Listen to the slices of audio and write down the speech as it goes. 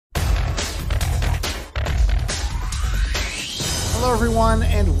Hello everyone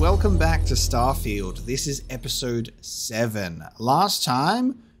and welcome back to Starfield. This is episode 7. Last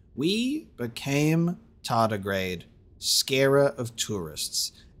time we became tardigrade, scarer of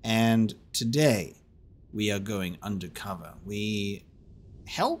tourists, and today we are going undercover. We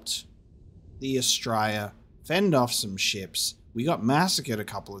helped the Australia fend off some ships. We got massacred a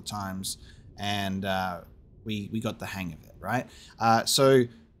couple of times and we got the hang of it, right? So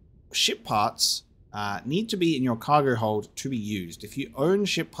ship parts need to be in your cargo hold to be used. If you own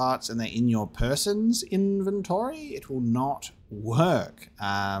ship parts and they're in your person's inventory, it will not work.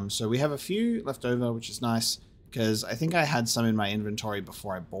 So we have a few left over, which is nice because I think I had some in my inventory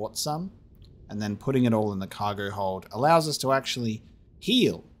before I bought some, and then putting it all in the cargo hold allows us to actually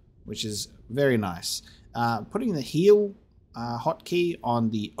heal, which is very nice. Putting the heal hotkey on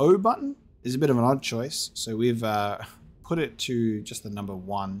the O button is a bit of an odd choice, so we've put it to just the number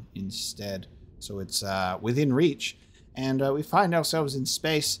 1 instead. So it's within reach, and we find ourselves in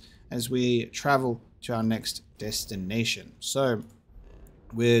space as we travel to our next destination. So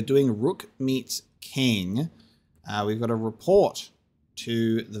we're doing Rook meets King. We've got a report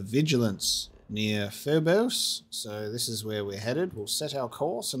to the Vigilance near Phobos. So this is where we're headed. We'll set our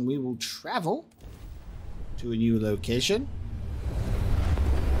course and we will travel to a new location.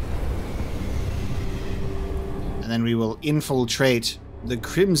 And then we will infiltrate the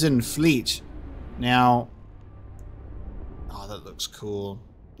Crimson Fleet. Now, oh, that looks cool.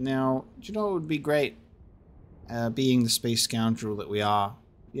 Now, do you know what would be great? Being the space scoundrel that we are,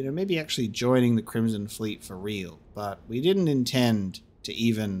 you know, maybe actually joining the Crimson Fleet for real. But we didn't intend to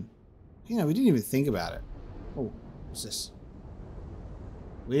even, you know, we didn't even think about it. Oh, what's this?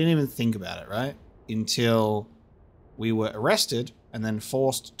 We didn't even think about it, right? Until we were arrested and then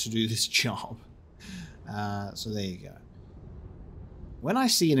forced to do this job. So there you go. When I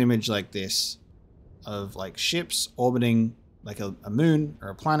see an image like this, of like ships orbiting like a moon or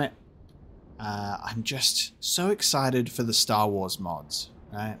a planet, I'm just so excited for the Star Wars mods,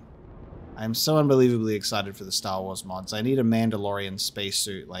 right? I'm so unbelievably excited for the Star Wars mods. I need a Mandalorian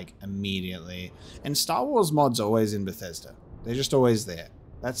spacesuit like immediately. And Star Wars mods are always in Bethesda. They're just always there.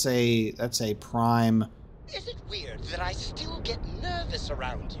 That's a prime. Is it weird that I still get nervous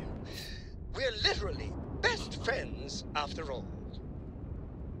around you? We're literally best friends after all.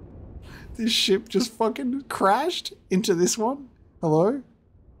 This ship just fucking crashed into this one. Hello?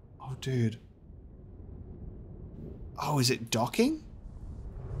 Oh, dude. Oh, is it docking?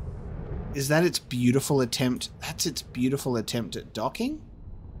 Is that its beautiful attempt? That's its beautiful attempt at docking?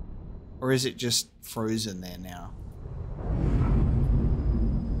 Or is it just frozen there now?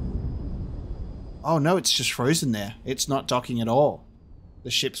 Oh, no, it's just frozen there. It's not docking at all.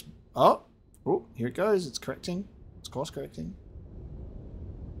 The ship's... Oh, here it goes. It's correcting. It's course correcting.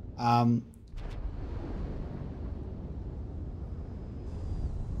 Oh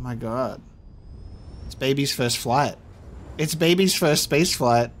my god. It's baby's first flight. It's baby's first space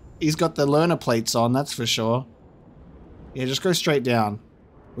flight. He's got the learner plates on, that's for sure. Yeah, just go straight down.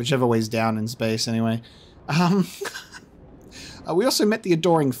 Whichever way's down in space, anyway. We also met the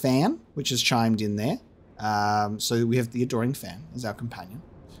Adoring Fan, which has chimed in there. So we have the Adoring Fan as our companion,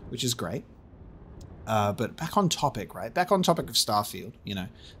 which is great. But back on topic, right? Back on topic of Starfield, you know,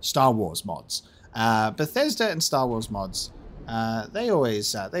 Star Wars mods. Bethesda and Star Wars mods, they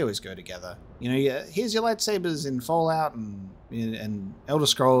always go together. You know, here's your lightsabers in Fallout and Elder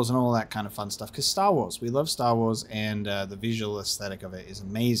Scrolls and all that kind of fun stuff. Because Star Wars, we love Star Wars, and the visual aesthetic of it is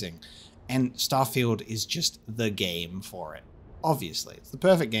amazing. And Starfield is just the game for it. Obviously, it's the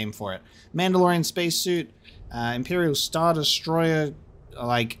perfect game for it. Mandalorian spacesuit, Imperial Star Destroyer,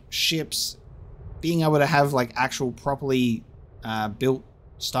 like ships. Being able to have like actual properly built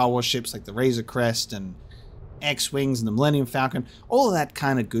Star Wars ships like the Razor Crest and X-Wings and the Millennium Falcon, all of that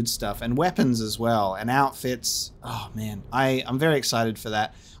kind of good stuff, and weapons as well, and outfits. Oh man, I'm very excited for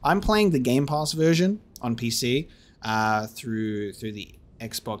that. I'm playing the Game Pass version on PC through the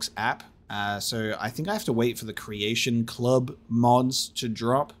Xbox app, so I think I have to wait for the Creation Club mods to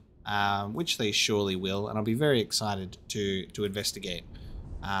drop, which they surely will, and I'll be very excited to investigate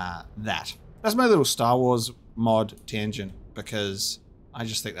that. That's my little Star Wars mod tangent, because I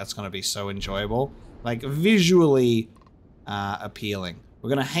just think that's going to be so enjoyable. Like, visually appealing.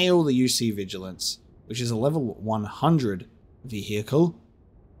 We're going to hail the UC Vigilance, which is a level 100 vehicle.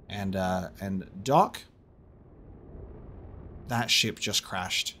 And dock. That ship just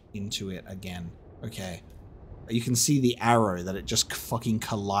crashed into it again. Okay. You can see the arrow that it just fucking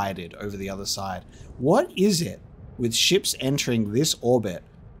collided over the other side. What is it with ships entering this orbit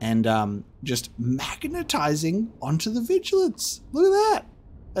and just magnetizing onto the Vigilance? Look at that.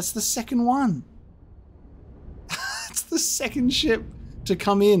 That's the second one. It's the second ship to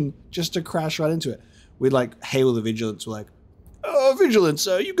come in just to crash right into it. We'd like hail the Vigilance. We're like, oh, Vigilance,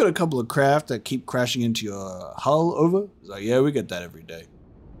 you've got a couple of craft that keep crashing into your hull, over? It's like, yeah, we get that every day.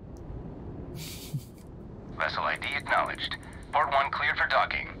 Vessel ID acknowledged. Port 1 cleared for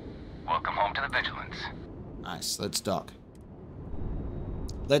docking. Welcome home to the Vigilance. Nice, let's dock.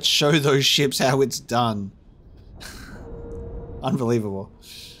 Let's show those ships how it's done. Unbelievable.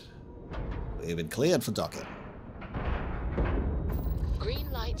 We've been cleared for docking.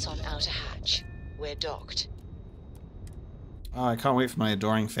 Green lights on outer hatch. We're docked. Oh, I can't wait for my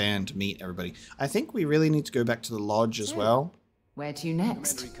adoring fan to meet everybody. I think we really need to go back to the lodge as well. Where to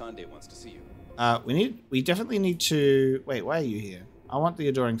next? Commander Conde wants to see you. We definitely need to... Wait, why are you here? I want the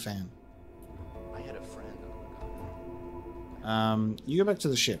adoring fan. I had a friend. You go back to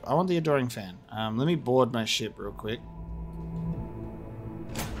the ship. I want the adoring fan. Let me board my ship real quick.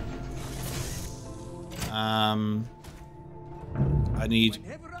 I need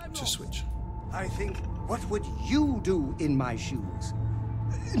to switch. I think, what would you do in my shoes?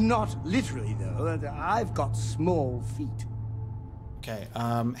 Not literally, though. I've got small feet. Okay,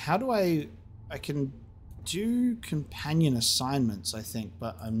 how do I can do companion assignments, I think,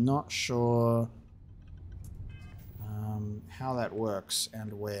 but I'm not sure how that works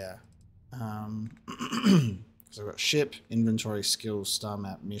and where. Because I've got ship, inventory, skills, star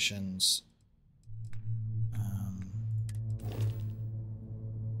map, missions.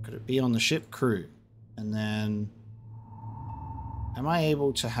 Could it be on the ship? Crew. And then, am I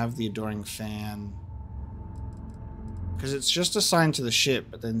able to have the adoring fan? Because it's just assigned to the ship,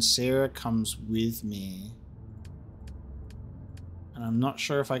 but then Sarah comes with me. And I'm not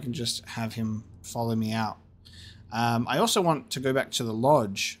sure if I can just have him follow me out. I also want to go back to the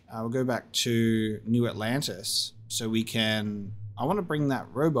lodge. We'll go back to New Atlantis. So we can... I want to bring that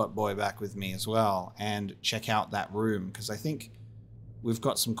robot boy back with me as well. And check out that room. Because I think we've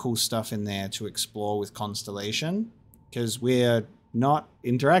got some cool stuff in there to explore with Constellation. Because we're not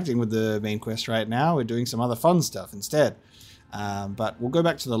interacting with the main quest right now. We're doing some other fun stuff instead. But we'll go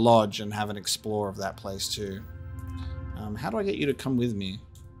back to the lodge and have an explore of that place too. How do I get you to come with me?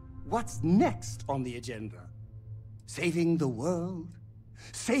 What's next on the agenda? Saving the world?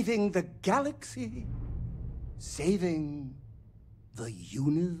 Saving the galaxy? Saving the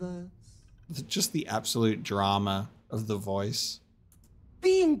universe? Just the absolute drama of the voice.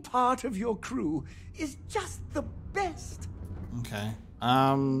 Being part of your crew is just the best. Okay.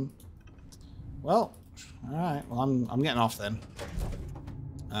 Well, all right. Well, I'm getting off then.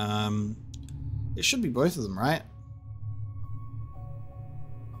 It should be both of them, right?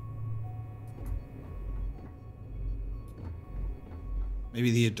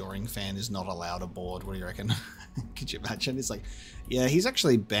 Maybe the adoring fan is not allowed aboard. What do you reckon? Could you imagine? It's like, yeah, he's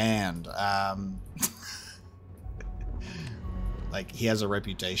actually banned. Like, he has a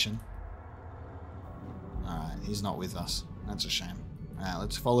reputation. Alright, he's not with us. That's a shame. Alright,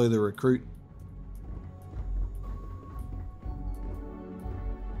 let's follow the recruit.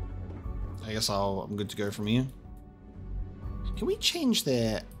 I guess I'm good to go from here. Can we change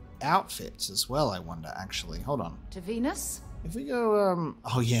their outfits as well, I wonder, actually? Hold on. To Venus? If we go,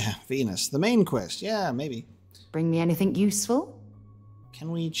 oh yeah, Venus. The main quest. Yeah, maybe. Bring me anything useful? Can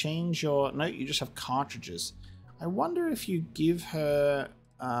we change your... No, you just have cartridges. I wonder if you give her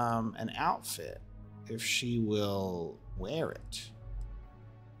an outfit, if she will wear it.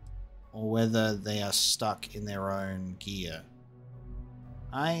 Or whether they are stuck in their own gear.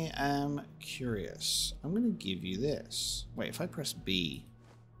 I am curious. I'm going to give you this. Wait, if I press B...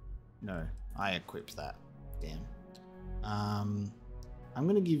 No, I equipped that. Damn. I'm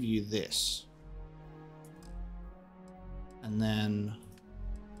going to give you this. And then...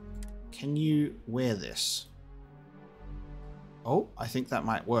 Can you wear this? Oh, I think that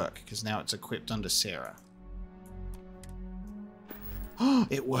might work, because now it's equipped under Sarah. Oh,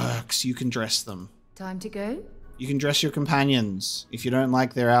 it works. You can dress them. Time to go? You can dress your companions. If you don't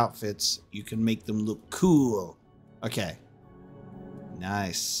like their outfits, you can make them look cool. Okay.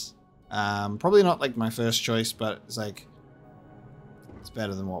 Nice. Probably not like my first choice, but it's like... It's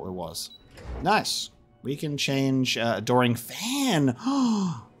better than what it was. Nice. We can change Adoring Fan.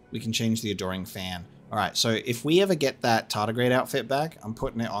 We can change the Adoring Fan. Alright, so if we ever get that tardigrade outfit back, I'm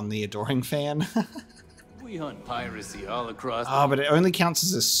putting it on the Adoring Fan. We hunt piracy all across. Oh, but it only counts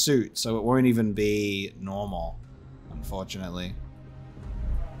as a suit, so it won't even be normal, unfortunately.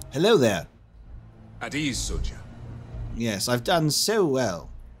 Hello there. At ease, soldier. Yes, I've done so well.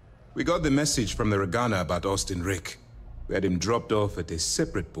 We got the message from the Regana about Austin Rick. We had him dropped off at a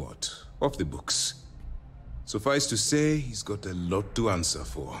separate port, off the books. Suffice to say, he's got a lot to answer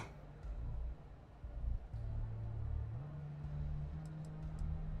for.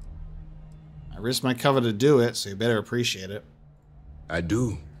 risked my cover to do it, so you better appreciate it. I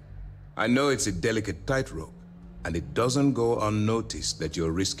do. I know it's a delicate tightrope, and it doesn't go unnoticed that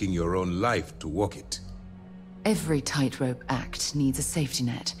you're risking your own life to walk it. Every tightrope act needs a safety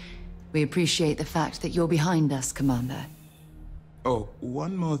net. We appreciate the fact that you're behind us, Commander. Oh,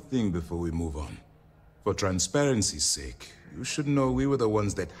 one more thing before we move on. For transparency's sake, you should know we were the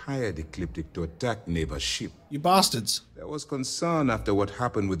ones that hired Ecliptic to attack Neva's ship. You bastards. There was concern after what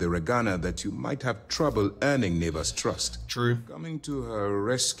happened with the Regana that you might have trouble earning Neva's trust. True. Coming to her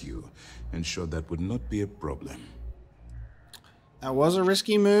rescue ensured that would not be a problem. That was a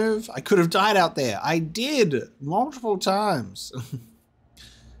risky move. I could have died out there. I did multiple times.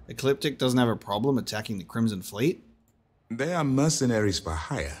 Ecliptic doesn't have a problem attacking the Crimson Fleet. They are mercenaries for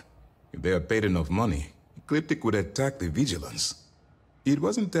hire. If they are paid enough money, Ecliptic would attack the Vigilance. It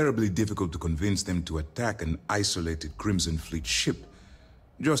wasn't terribly difficult to convince them to attack an isolated Crimson Fleet ship.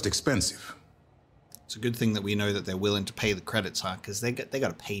 Just expensive. It's a good thing that we know that they're willing to pay the credits, huh? Because they got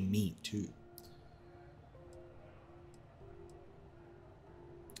to pay me too.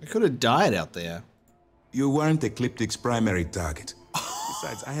 I could have died out there. You weren't Ecliptic's primary target.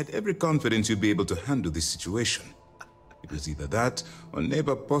 Besides, I had every confidence you'd be able to handle this situation. It was either that, or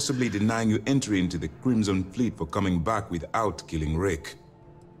Neva possibly denying you entry into the Crimson Fleet for coming back without killing Rick.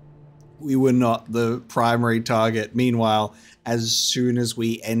 We were not the primary target. Meanwhile, as soon as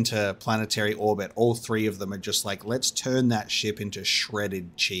we enter planetary orbit, all three of them are just like, let's turn that ship into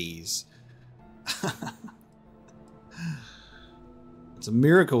shredded cheese. It's a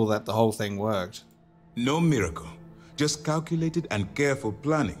miracle that the whole thing worked. No miracle. Just calculated and careful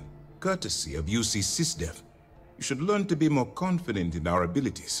planning, courtesy of UC SysDev. You should learn to be more confident in our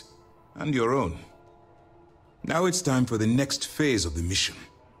abilities, and your own. Now it's time for the next phase of the mission.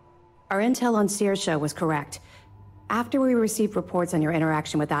 Our intel on Saoirse was correct. After we received reports on your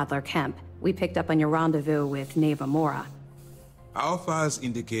interaction with Adler Kemp, we picked up on your rendezvous with Neva Mora. Our files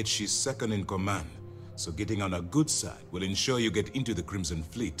indicate she's second in command, so getting on her good side will ensure you get into the Crimson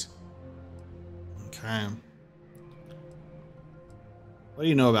Fleet. Okay. What do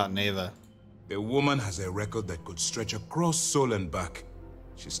you know about Neva? The woman has a record that could stretch across Sol and back.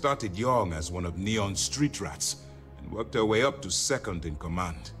 She started young as one of Neon's street rats, and worked her way up to second in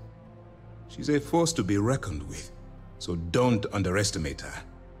command. She's a force to be reckoned with, so don't underestimate her.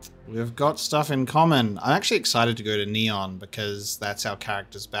 We've got stuff in common. I'm actually excited to go to Neon because that's our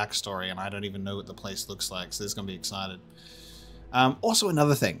character's backstory, and I don't even know what the place looks like, so this is going to be excited. Also,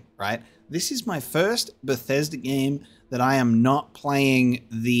 another thing, right? This is my first Bethesda game that I am not playing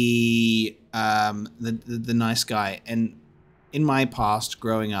the nice guy. And in my past,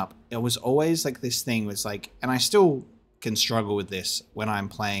 growing up, it was always like this thing was like, and I still can struggle with this when I'm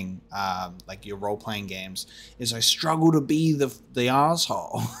playing like your role-playing games, is I struggle to be the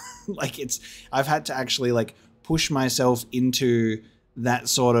asshole. Like I've had to actually like push myself into that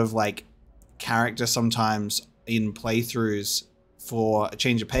sort of like character sometimes in playthroughs for a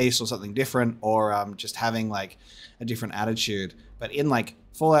change of pace or something different, or just having like a different attitude. But in like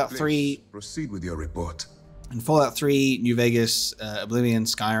Fallout 3... Proceed with your report. In Fallout 3, New Vegas, Oblivion,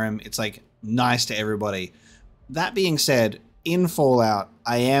 Skyrim, it's like nice to everybody. That being said, in Fallout,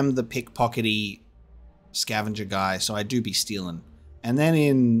 I am the pickpockety scavenger guy, so I do be stealing. And then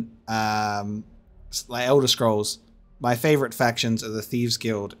in like Elder Scrolls, my favorite factions are the Thieves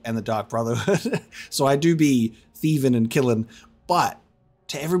Guild and the Dark Brotherhood. So I do be thieving and killing. But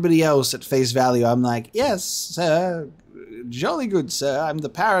to everybody else at face value, I'm like, yes, sir, jolly good, sir. I'm the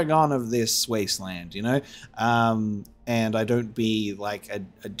paragon of this wasteland, you know? And I don't be like a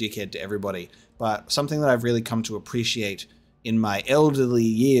dickhead to everybody. But something that I've really come to appreciate in my elderly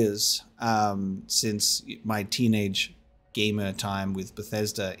years, since my teenage gamer time with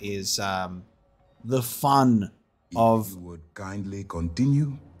Bethesda, is the fun of... If you would kindly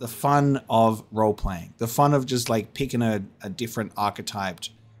continue? The fun of role-playing. The fun of just like picking a different archetype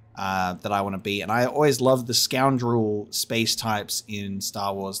that I want to be. And I always love the scoundrel space types in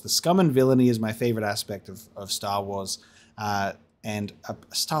Star Wars. The scum and villainy is my favorite aspect of Star Wars. And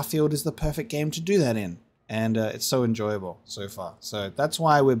Starfield is the perfect game to do that in. And it's so enjoyable so far. So that's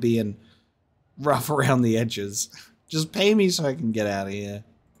why we're being rough around the edges. Just pay me so I can get out of here.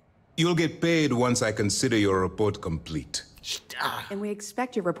 You'll get paid once I consider your report complete. And we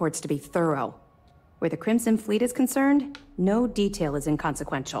expect your reports to be thorough. Where the Crimson Fleet is concerned, no detail is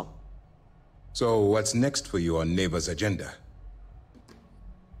inconsequential. So what's next for you on Neva's agenda?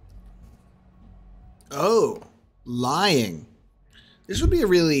 Oh, lying. This would be a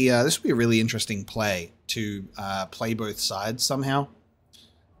really interesting play to play both sides somehow.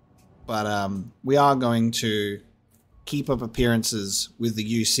 But we are going to keep up appearances with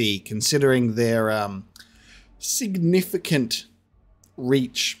the UC, considering their significant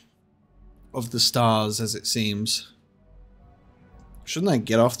reach of the stars, as it seems. Shouldn't I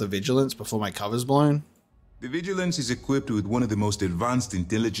get off the Vigilance before my cover's blown? The Vigilance is equipped with one of the most advanced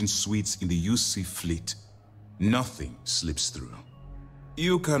intelligence suites in the UC fleet. Nothing slips through.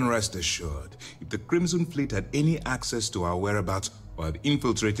 You can rest assured, if the Crimson Fleet had any access to our whereabouts or had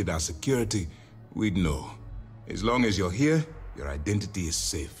infiltrated our security, we'd know. As long as you're here, your identity is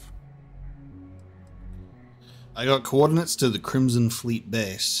safe. I got coordinates to the Crimson Fleet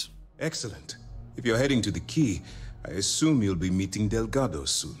base. Excellent. If you're heading to the Key, I assume you'll be meeting Delgado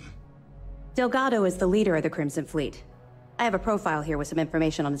soon. Delgado is the leader of the Crimson Fleet. I have a profile here with some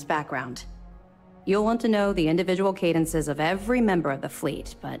information on his background. You'll want to know the individual cadences of every member of the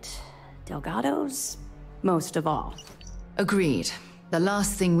fleet, but Delgado's most of all. Agreed. The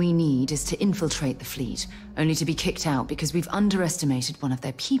last thing we need is to infiltrate the fleet, only to be kicked out because we've underestimated one of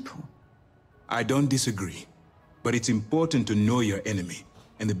their people. I don't disagree, but it's important to know your enemy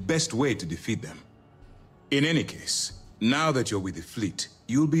and the best way to defeat them. In any case, now that you're with the fleet,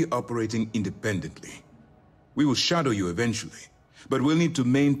 you'll be operating independently. We will shadow you eventually, but we'll need to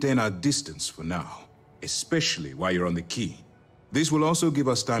maintain our distance for now, especially while you're on the Key. This will also give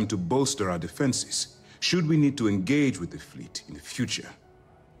us time to bolster our defenses, should we need to engage with the fleet in the future.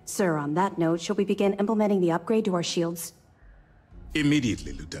 Sir, on that note, shall we begin implementing the upgrade to our shields?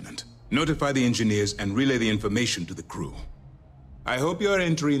 Immediately, Lieutenant. Notify the engineers and relay the information to the crew. I hope your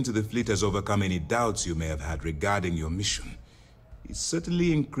entry into the fleet has overcome any doubts you may have had regarding your mission. It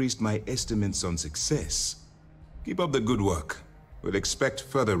certainly increased my estimates on success. Keep up the good work. We'll expect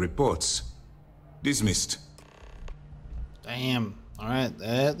further reports. Dismissed. Damn. Alright,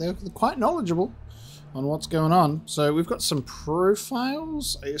 they're quite knowledgeable on what's going on. So we've got some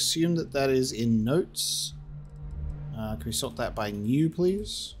profiles. I assume that is in notes. Can we sort that by new,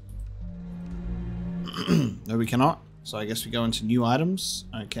 please? No, we cannot. So I guess we go into new items.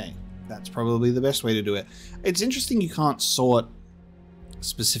 Okay, that's probably the best way to do it. It's interesting you can't sort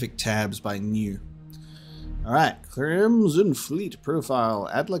specific tabs by new. Alright, Crimson Fleet profile.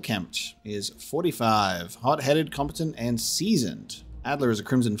 Adler Kempt is 45, hot-headed, competent, and seasoned. Adler is a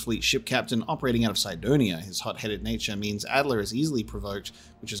Crimson Fleet ship captain operating out of Cydonia. His hot-headed nature means Adler is easily provoked,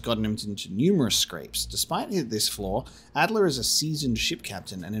 which has gotten him into numerous scrapes. Despite this flaw, Adler is a seasoned ship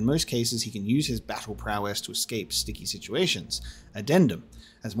captain, and in most cases he can use his battle prowess to escape sticky situations. Addendum.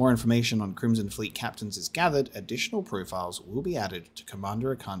 As more information on Crimson Fleet captains is gathered, additional profiles will be added to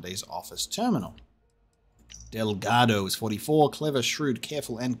Commander Akande's office terminal. Delgado is 44, clever, shrewd,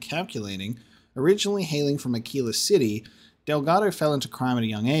 careful, and calculating. Originally hailing from Aquila City, Delgado fell into crime at a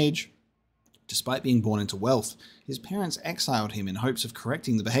young age. Despite being born into wealth, his parents exiled him in hopes of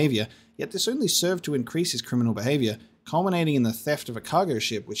correcting the behavior, yet this only served to increase his criminal behavior, culminating in the theft of a cargo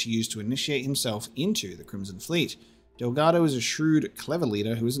ship which he used to initiate himself into the Crimson Fleet. Delgado is a shrewd, clever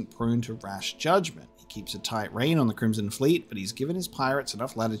leader who isn't prone to rash judgment. He keeps a tight rein on the Crimson Fleet, but he's given his pirates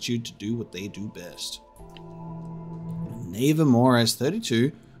enough latitude to do what they do best. Neva Mora is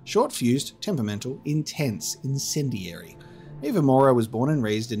 32, short-fused, temperamental, intense, incendiary. Neva Mora was born and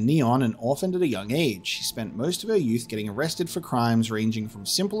raised in Neon and orphaned at a young age. She spent most of her youth getting arrested for crimes ranging from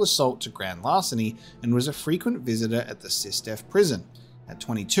simple assault to grand larceny and was a frequent visitor at the Sistef prison. At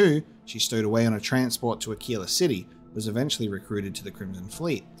 22, she stowed away on a transport to Aquila City, was eventually recruited to the Crimson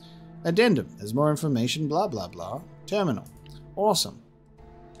Fleet. Addendum, as more information, blah blah blah. Terminal. Awesome.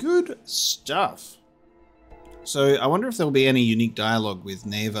 Good stuff. So I wonder if there'll be any unique dialogue with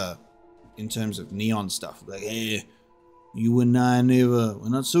Neva in terms of Neon stuff. Like, hey, you and I, Neva, we're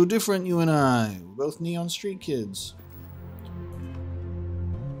not so different, you and I. We're both Neon Street kids.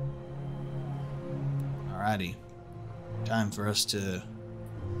 Alrighty. Time for us to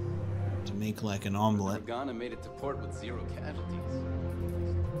make like an omelet. Ghana made it to port with 0 casualties.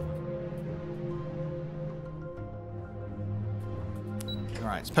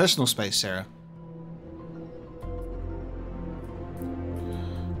 Alright, it's personal space, Sarah.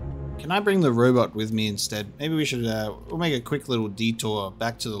 Can I bring the robot with me instead? Maybe we should, we'll make a quick little detour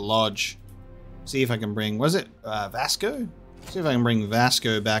back to the lodge. See if I can bring, was it Vasco? See if I can bring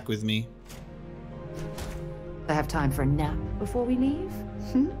Vasco back with me. I have time for a nap before we leave?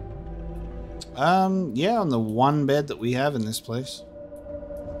 Yeah, on the one bed that we have in this place.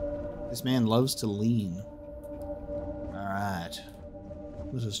 This man loves to lean. Alright.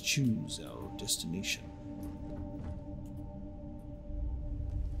 Let us choose our destination.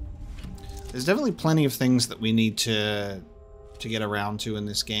 There's definitely plenty of things that we need to to get around to in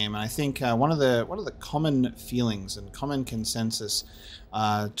this game. And I think one of the common feelings and common consensus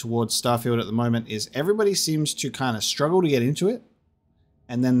towards Starfield at the moment is everybody seems to kind of struggle to get into it,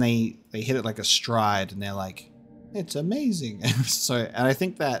 and then they hit it like a stride, and they're like, it's amazing. And I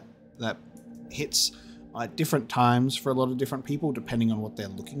think that hits at different times for a lot of different people, depending on what they're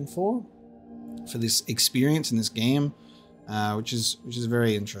looking for this experience in this game, which is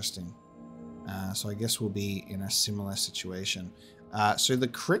very interesting. So I guess we'll be in a similar situation. So the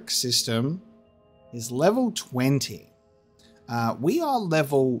Crick system is level 20. We are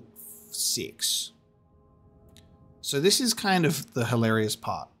level 6. So this is kind of the hilarious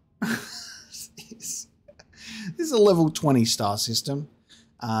part. This is a level 20 star system.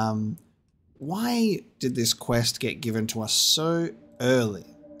 Why did this quest get given to us so early?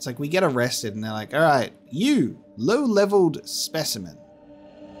 It's like we get arrested and they're like, all right, you low-leveled specimen,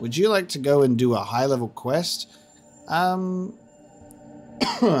 would you like to go and do a high-level quest?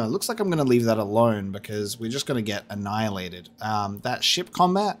 Looks like I'm going to leave that alone because we're just going to get annihilated. That ship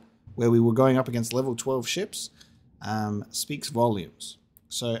combat where we were going up against level 12 ships speaks volumes.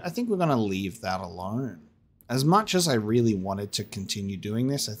 So I think we're going to leave that alone. As much as I really wanted to continue doing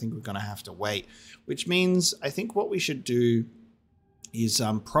this, I think we're going to have to wait, which means I think what we should do is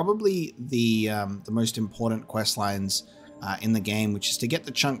probably the most important quest lines in the game, which is to get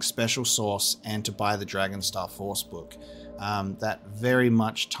the Chunk Special Source and to buy the Dragonstar Force book. That very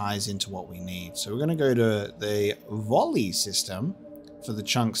much ties into what we need. So we're going to go to the Volley system for the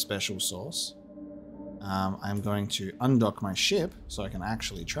Chunk Special Source. I'm going to undock my ship so I can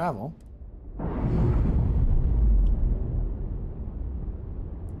actually travel.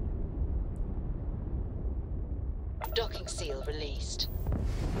 Docking seal released.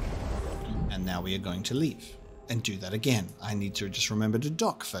 And now we are going to leave and do that again. I need to just remember to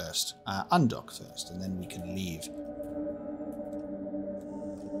dock first, undock first, and then we can leave.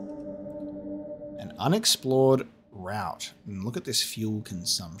 An unexplored route. And look at this fuel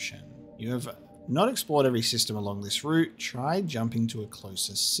consumption. You have not explored every system along this route. Try jumping to a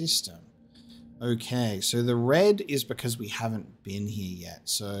closer system. Okay, so the red is because we haven't been here yet.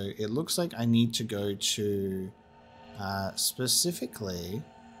 So it looks like I need to go to specifically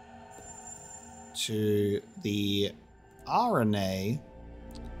to the Arane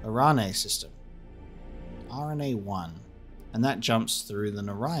system. RNA1. And that jumps through the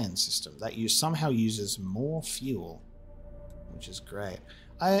Narayan system. That somehow uses more fuel, which is great.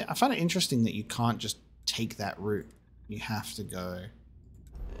 I find it interesting that you can't just take that route. You have to go...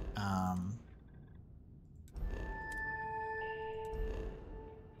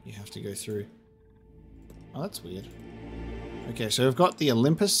 you have to go through... Oh, that's weird. Okay, so we've got the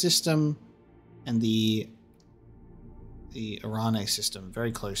Olympus system and the Arane system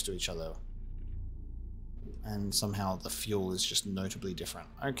very close to each other. And somehow the fuel is just notably different.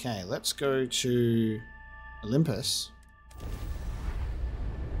 Okay, let's go to Olympus.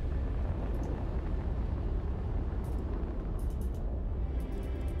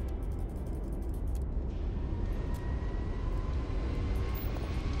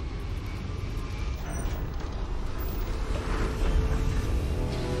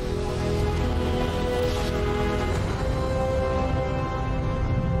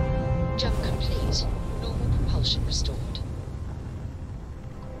 Jump complete. Normal propulsion restored.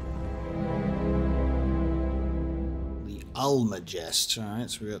 The Almagest.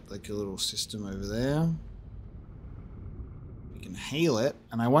 Alright, so we got like a little system over there. We can hail it,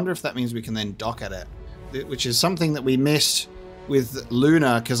 and I wonder if that means we can then dock at it, which is something that we missed with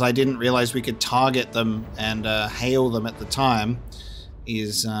Luna because I didn't realize we could target them and hail them at the time.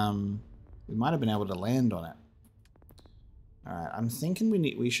 Is we might have been able to land on it. Alright, I'm thinking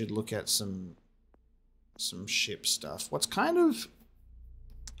we should look at some ship stuff. What's kind of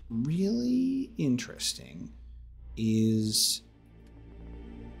really interesting is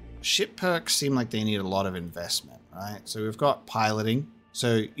ship perks seem like they need a lot of investment, right? So we've got piloting.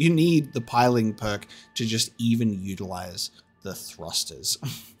 So you need the piloting perk to just even utilize the thrusters.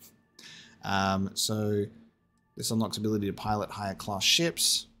 So this unlocks ability to pilot higher class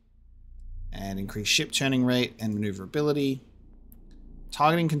ships and increase ship turning rate and maneuverability.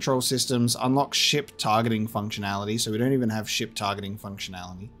 Targeting control systems unlock ship targeting functionality, so we don't even have ship targeting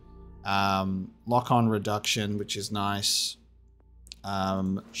functionality. Lock-on reduction, which is nice.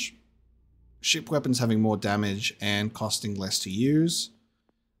 Ship weapons having more damage and costing less to use.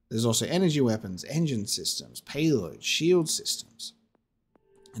 There's also energy weapons, engine systems, payload, shield systems.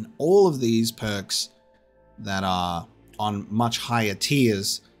 And all of these perks that are on much higher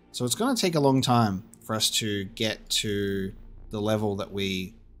tiers. So it's going to take a long time for us to get to the level that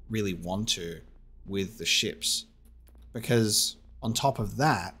we really want to with the ships. because on top of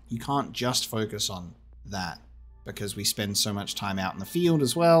that, you can't just focus on that because we spend so much time out in the field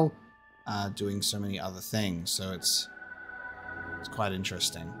as well, doing so many other things. So it's quite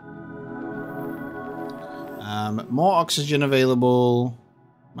interesting. More oxygen available.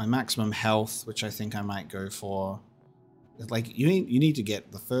 My maximum health, which I think I might go for. Like, you need to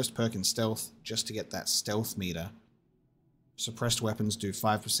get the first perk in stealth just to get that stealth meter. Suppressed weapons do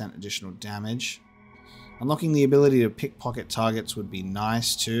 5% additional damage. Unlocking the ability to pickpocket targets would be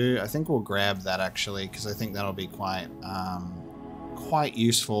nice too. I think we'll grab that actually, because I think that'll be quite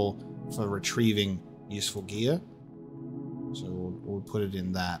useful for retrieving useful gear. So we'll put it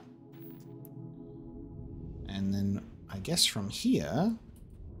in that. And then I guess from here,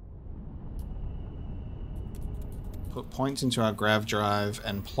 put points into our grav drive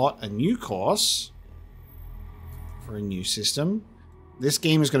and plot a new course for a new system. This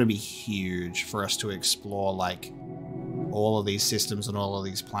game is going to be huge for us to explore, like, all of these systems and all of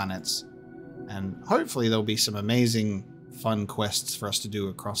these planets. And hopefully there'll be some amazing fun quests for us to do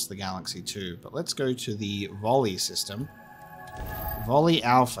across the galaxy too. But let's go to the Volley system. Volley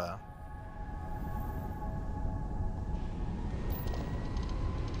Alpha.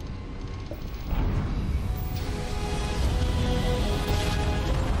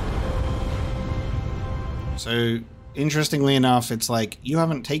 So, interestingly enough, it's like, you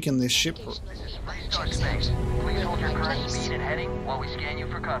haven't taken this ship...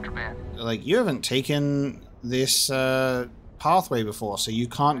 Like, you haven't taken this pathway before, so you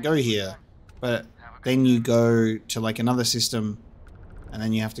can't go here. But then you go to, like, another system, and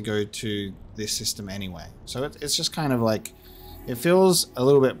then you have to go to this system anyway. So it's just kind of like... It feels a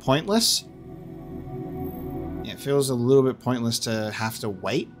little bit pointless. It feels a little bit pointless to have to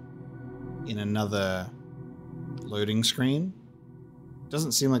wait in another loading screen.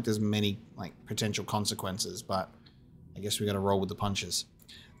 Doesn't seem like there's many like potential consequences, but I guess we gotta roll with the punches.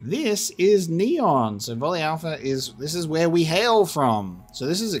 This is Neon. So Volley Alpha this is where we hail from. So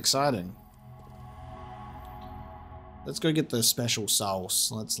this is exciting. Let's go get the special sauce.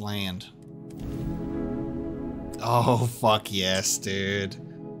 Let's land. Oh fuck yes, dude.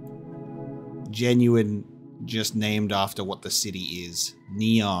 Genuine, just named after what the city is.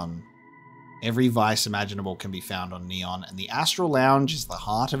 Neon. Every vice imaginable can be found on Neon, and the Astral Lounge is the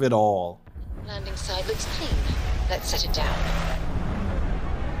heart of it all. Landing side looks clean. Let's set it down.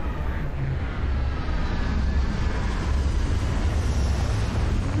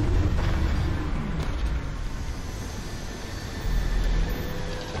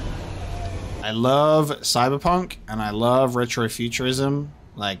 I love cyberpunk, and I love retrofuturism.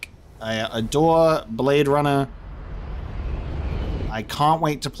 Like, I adore Blade Runner. I can't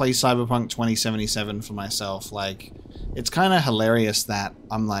wait to play Cyberpunk 2077 for myself. Like, it's kind of hilarious that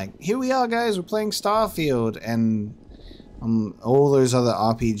I'm like, here we are, guys, we're playing Starfield, and all those other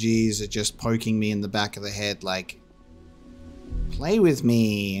RPGs are just poking me in the back of the head, like, play with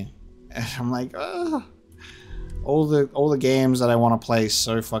me. And I'm like, oh, all the games that I want to play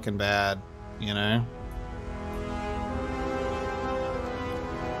so fucking bad, you know?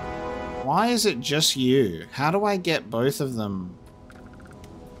 Why is it just you? How do I get both of them?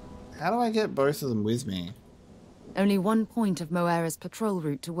 How do I get both of them with me? Only one point of Moira's patrol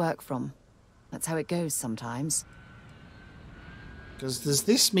route to work from. That's how it goes sometimes. Because does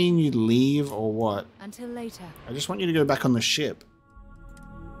this mean you leave or what? Until later. I just want you to go back on the ship.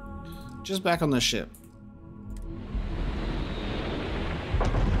 Just back on the ship.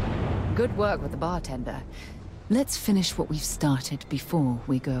 Good work with the bartender. Let's finish what we've started before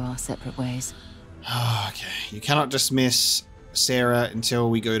we go our separate ways. Okay, you cannot dismiss Sarah until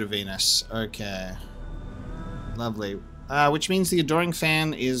we go to Venus. Okay. Lovely. Which means the Adoring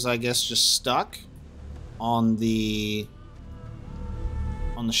Fan is, I guess, just stuck on the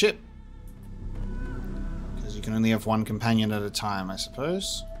ship. Because you can only have one companion at a time, I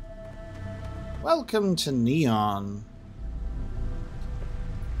suppose. Welcome to Neon.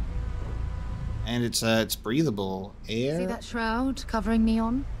 And it's breathable air. See that shroud covering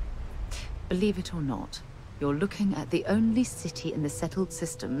Neon? Believe it or not, you're looking at the only city in the settled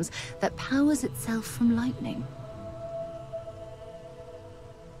systems that powers itself from lightning.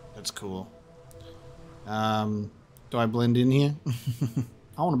 That's cool. Do I blend in here?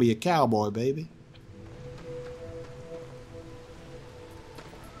 I want to be a cowboy, baby.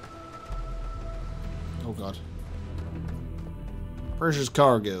 Oh god. Precious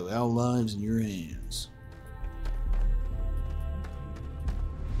cargo, our lives in your hands.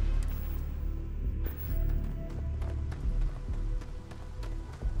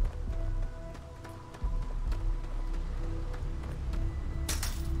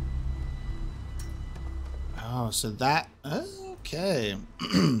 so that... Okay.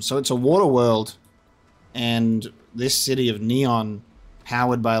 So it's a water world, and this city of Neon,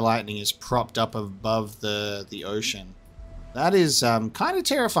 powered by lightning, is propped up above the ocean. That is kind of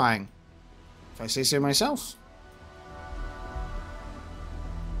terrifying, if I say so myself.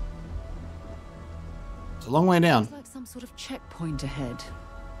 It's a long way down. It's like some sort of checkpoint ahead.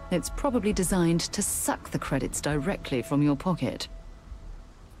 It's probably designed to suck the credits directly from your pocket.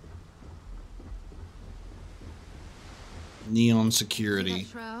 Neon security. That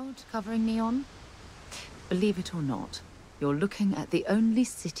shroud covering Neon? Believe it or not, you're looking at the only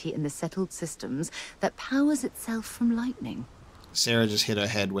city in the settled systems that powers itself from lightning. Sarah just hit her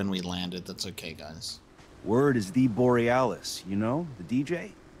head when we landed. That's okay, guys. Word is the Borealis, you know, the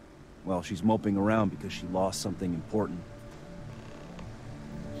DJ? Well, she's moping around because she lost something important.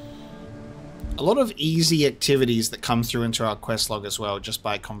 A lot of easy activities that come through into our quest log as well, just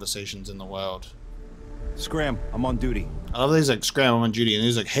by conversations in the world. Scram, I'm on duty. I love these like, Scram, I'm on duty, and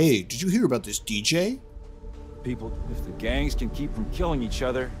he's like, hey, did you hear about this DJ? People, if the gangs can keep from killing each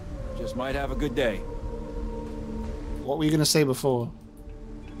other, just might have a good day. What were you gonna say before?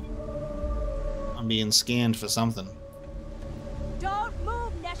 I'm being scanned for something. Don't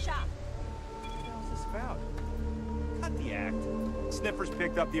move, Nesha! What the hell is this about? Cut the act. Sniffers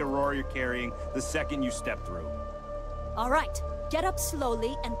picked up the Aurora you're carrying the second you stepped through. All right, get up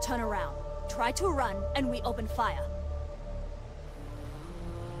slowly and turn around. Try to run, and we open fire.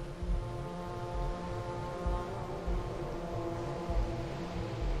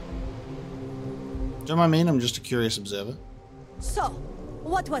 Do you know what I mean? I'm just a curious observer. So,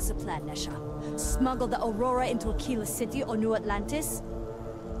 what was the plan, Nesha? Smuggle the Aurora into Aquila City or New Atlantis?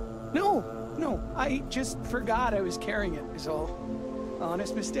 No, I just forgot I was carrying it, is all.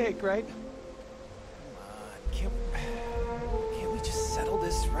 Honest mistake, right? Can't we just settle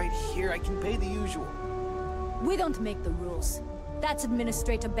this right here? I can pay the usual. We don't make the rules. That's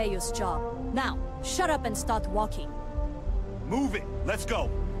Administrator Bayou's job. Now, shut up and start walking. Move it! Let's go!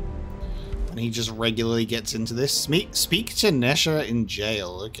 And he just regularly gets into this. Speak to Nesha in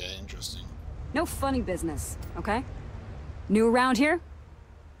jail. Okay, interesting. No funny business, okay? New around here?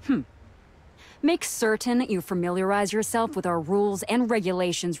 Make certain you familiarize yourself with our rules and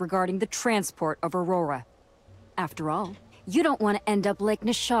regulations regarding the transport of Aurora. After all, you don't want to end up like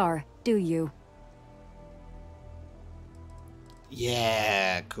Nishar, do you?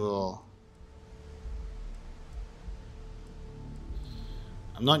 Yeah, cool.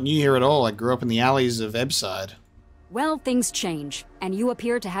 I'm not new here at all. I grew up in the alleys of Ebside. Well, things change, and you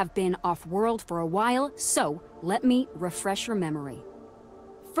appear to have been off-world for a while, so let me refresh your memory.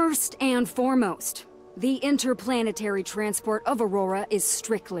 First and foremost, the interplanetary transport of Aurora is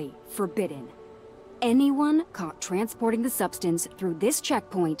strictly forbidden. Anyone caught transporting the substance through this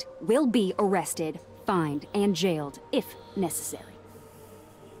checkpoint will be arrested, fined, and jailed if necessary.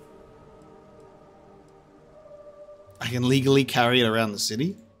 I can legally carry it around the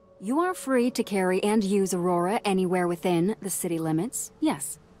city? You are free to carry and use Aurora anywhere within the city limits,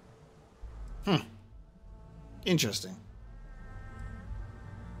 yes. Interesting.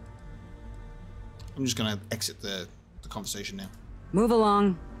 I'm just gonna exit the conversation now. Move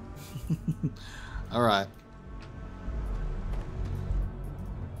along. Alright.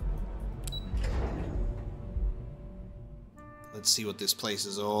 Let's see what this place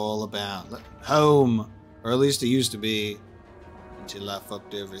is all about. Home! Or at least it used to be. Until I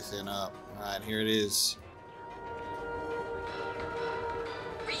fucked everything up. Alright, here it is.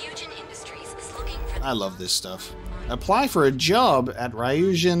 I love this stuff. Apply for a job at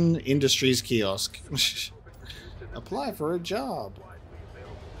Ryugen Industries kiosk. Apply for a job.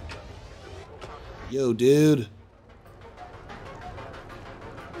 Yo, dude.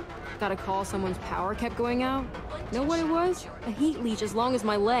 Got a call someone's power kept going out. Know what it was? A heat leech as long as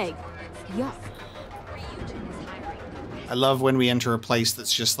my leg. Yuck. I love when we enter a place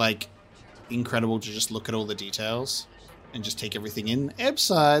that's just like incredible to just look at all the details and just take everything in.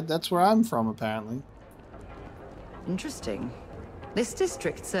 Ebside, that's where I'm from apparently. Interesting. This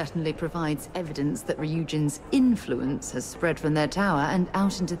district certainly provides evidence that Ryugen's influence has spread from their tower and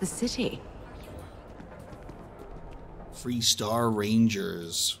out into the city. Freestar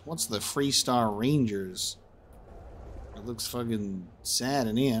Rangers. What's the Freestar Rangers? It looks fucking sad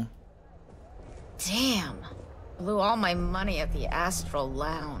in here. Damn. Blew all my money at the Astral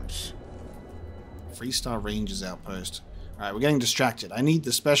Lounge. Freestar Rangers outpost. Alright, we're getting distracted. I need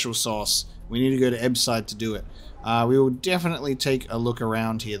the special sauce. We need to go to Ebside to do it. We will definitely take a look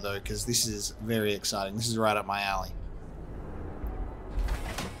around here though, because this is very exciting. This is right up my alley.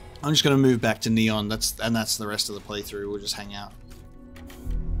 I'm just going to move back to Neon. That's the rest of the playthrough. We'll just hang out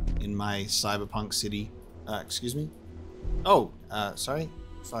in my cyberpunk city. Excuse me? Oh, sorry.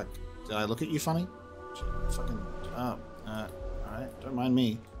 Fuck. Did I look at you funny? Fucking, oh, alright, don't mind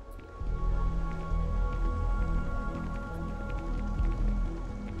me.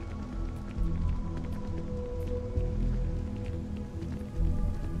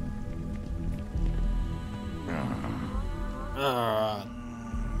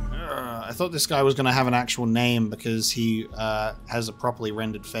 I thought this guy was going to have an actual name because he has a properly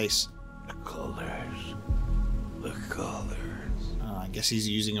rendered face. The colors. The colors. I guess he's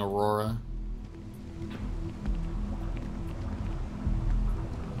using Aurora.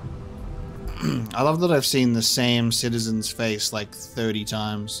 I love that I've seen the same citizen's face like 30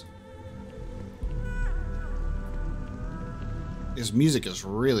 times. His music is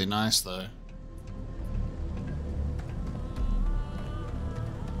really nice though.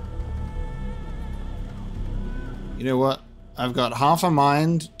 You know what? I've got half a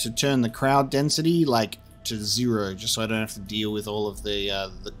mind to turn the crowd density like to 0, just so I don't have to deal with all of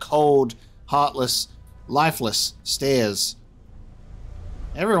the cold, heartless, lifeless stares.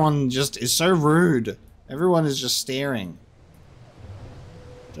 Everyone just is so rude. Everyone is just staring.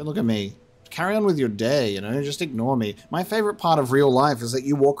 Don't look at me. Carry on with your day, you know? Just ignore me. My favorite part of real life is that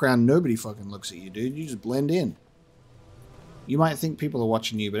you walk around, nobody fucking looks at you, dude. You just blend in. You might think people are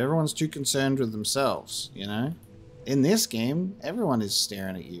watching you, but everyone's too concerned with themselves, you know? In this game, everyone is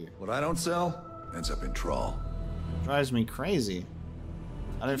staring at you. What I don't sell ends up in trawl. Drives me crazy.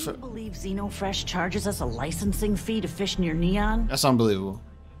 I don't Do you believe Xenofresh charges us a licensing fee to fish near Neon? That's unbelievable.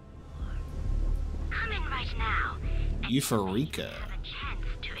 Come in right now. Euphorica. Have a chance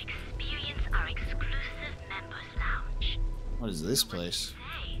to experience our exclusive members lounge. What is this place?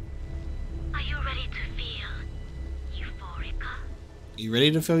 Are you ready to feel euphorica? You ready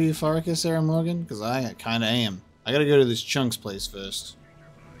to feel euphorica, Sarah Morgan? Because I kind of am. I gotta go to this Chunks place first.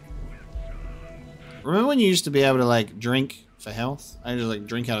 Remember when you used to be able to, like, drink for health? I just, like,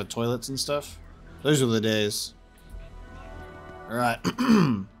 drink out of toilets and stuff? Those were the days. Alright.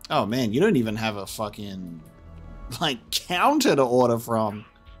 Oh, man, you don't even have a fucking, like, counter to order from.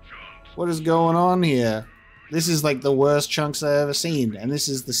 What is going on here? This is, like, the worst Chunks I've ever seen, and this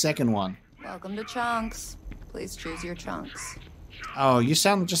is the second one. Welcome to Chunks. Please choose your chunks. Oh, you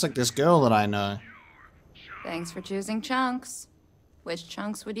sound just like this girl that I know. Thanks for choosing Chunks. Which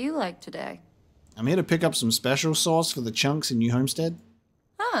chunks would you like today? I'm here to pick up some special sauce for the Chunks in New Homestead.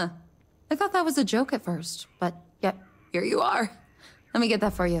 Huh. I thought that was a joke at first, but yep, here you are. Let me get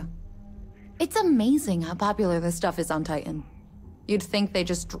that for you. It's amazing how popular this stuff is on Titan. You'd think they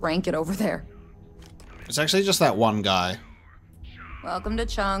just drank it over there. It's actually just that one guy. Welcome to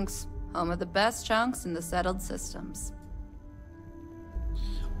Chunks, home of the best chunks in the settled systems.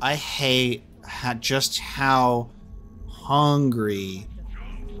 I hate just how hungry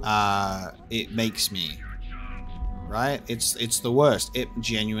it makes me. Right? It's the worst. It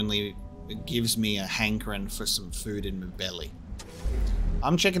genuinely gives me a hankering for some food in my belly.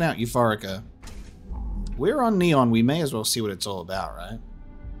 I'm checking out Euphorica. We're on Neon. We may as well see what it's all about, right?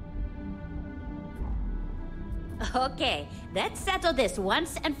 Okay, let's settle this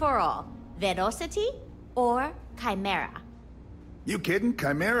once and for all. Velocity or Chimera? You kidding?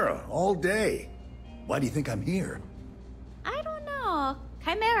 Chimera, all day. Why do you think I'm here? I don't know.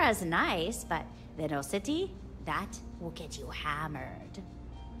 Chimera's nice, but Velocity, that will get you hammered.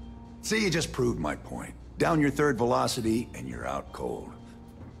 See, you just proved my point. Down your third velocity, and you're out cold.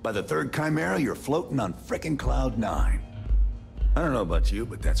 By the third Chimera, you're floating on frickin' Cloud 9. I don't know about you,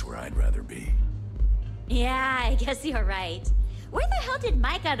 but that's where I'd rather be. Yeah, I guess you're right. Where the hell did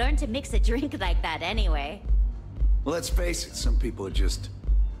Micah learn to mix a drink like that anyway? Well, let's face it, some people are just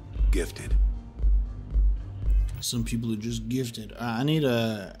gifted. Some people are just gifted. I need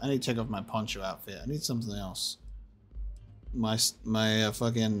to take off my poncho outfit. I need something else. My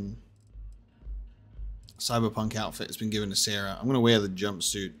fucking cyberpunk outfit has been given to Sarah. I'm gonna wear the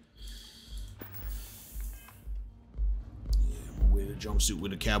jumpsuit. Yeah, I'm gonna wear the jumpsuit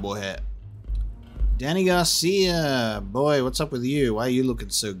with a cowboy hat. Danny Garcia, boy, what's up with you? Why are you looking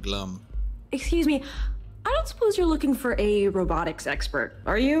so glum? Excuse me, I don't suppose you're looking for a robotics expert,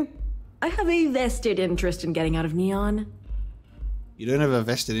 are you? I have a vested interest in getting out of Neon. You don't have a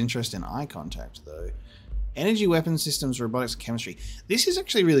vested interest in eye contact, though. Energy weapon systems, robotics, chemistry. This is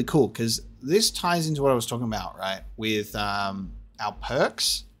actually really cool because this ties into what I was talking about, right? With our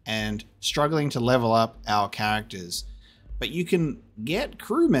perks and struggling to level up our characters. But you can get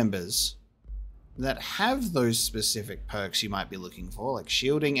crew members that have those specific perks you might be looking for, like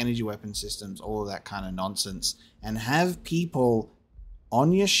shielding, energy weapon systems, all of that kind of nonsense, and have people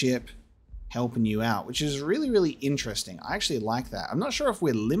on your ship helping you out, which is really, really interesting. I actually like that. I'm not sure if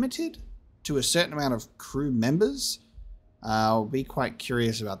we're limited to a certain amount of crew members. I'll be quite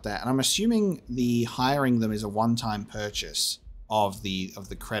curious about that. And I'm assuming the hiring them is a one-time purchase of the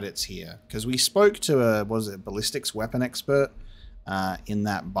credits here, because we spoke to a ballistics weapon expert in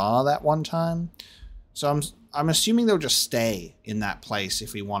that bar that one time. So I'm assuming they'll just stay in that place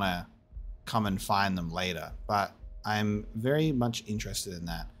if we want to come and find them later. But I'm very much interested in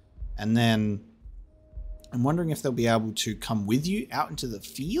that. And then I'm wondering if they'll be able to come with you out into the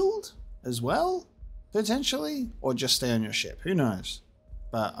field as well, potentially, or just stay on your ship. Who knows?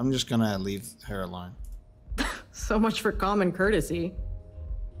 But I'm just gonna leave her alone. So much for common courtesy.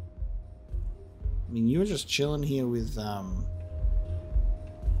 I mean, you were just chilling here with on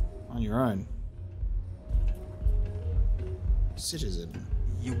your own. Citizen.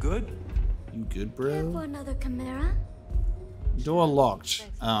 You good? You good, Care bro? for another chimera? Door locked.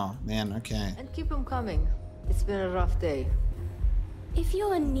 Oh man, okay. And keep them coming. It's been a rough day. If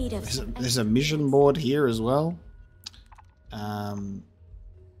you're in need of There's a mission board here as well.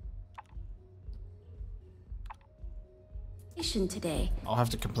 today, I'll have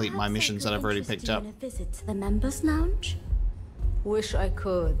to complete my missions that I've already picked up. a visit to the members' lounge. Wish I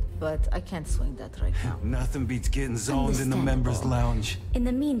could, but I can't swing that right now. Nothing beats getting zoned in the members' lounge. In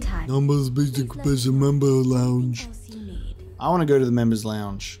the meantime, Numbers basic member lounge. I want to go to the members'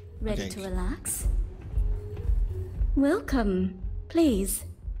 lounge. Ready to relax? Welcome. Please,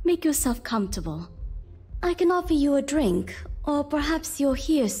 make yourself comfortable. I can offer you a drink, or perhaps you're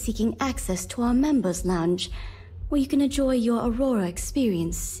here seeking access to our members' lounge, where you can enjoy your Aurora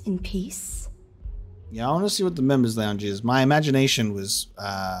experience in peace. Yeah, I want to see what the members' lounge is. My imagination was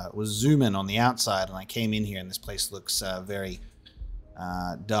zooming on the outside, and I came in here, and this place looks very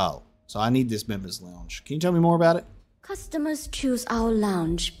dull. So I need this members' lounge. Can you tell me more about it? Customers choose our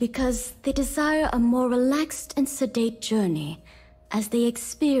lounge because they desire a more relaxed and sedate journey as they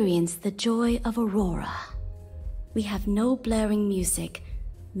experience the joy of Aurora. We have no blaring music,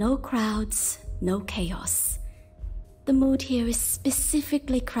 no crowds, no chaos. The mood here is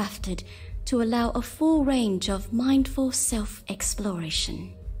specifically crafted to allow a full range of mindful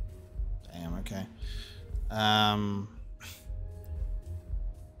self-exploration. Damn, okay. Can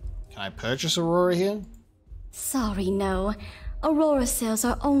I purchase Aurora here? Sorry, no. Aurora sales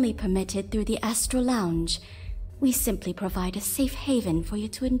are only permitted through the Astral Lounge. We simply provide a safe haven for you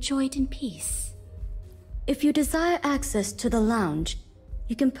to enjoy it in peace. If you desire access to the lounge,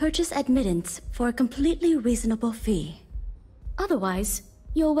 you can purchase admittance for a completely reasonable fee. Otherwise,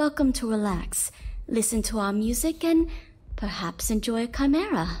 you're welcome to relax, listen to our music, and perhaps enjoy a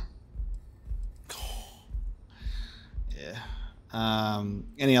chimera. Yeah.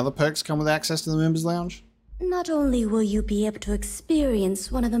 Any other perks come with access to the members' lounge? Not only will you be able to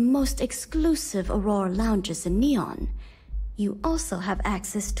experience one of the most exclusive Aurora lounges in Neon, you also have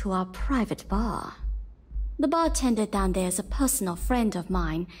access to our private bar. The bartender down there is a personal friend of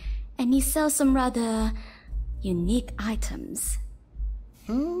mine, and he sells some rather unique items.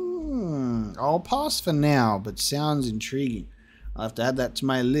 I'll pass for now, but sounds intriguing. I'll have to add that to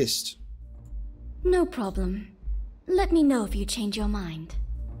my list. No problem. Let me know if you change your mind.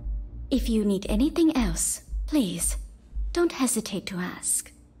 If you need anything else, please, don't hesitate to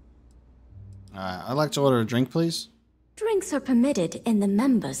ask. I'd like to order a drink, please. Drinks are permitted in the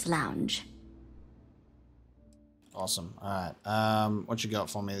members' lounge. Awesome. Alright. What you got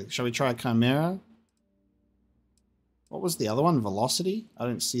for me? Shall we try Chimera? What was the other one? Velocity? I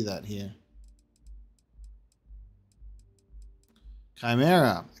don't see that here.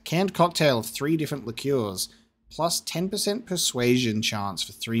 Chimera. A canned cocktail of 3 different liqueurs. Plus 10% persuasion chance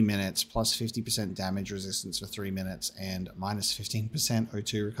for 3 minutes. Plus 50% damage resistance for 3 minutes. And minus 15%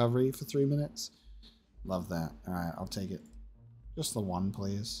 O2 recovery for 3 minutes. Love that. Alright, I'll take it. Just the one,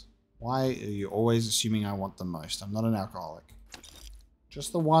 please. Why are you always assuming I want the most? I'm not an alcoholic.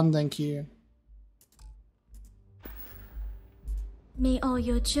 Just the one, thank you. May all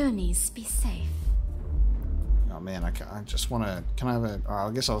your journeys be safe. Oh man, I just want to... Can I have a...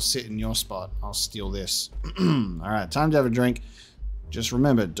 I guess I'll sit in your spot. I'll steal this. Alright, time to have a drink. Just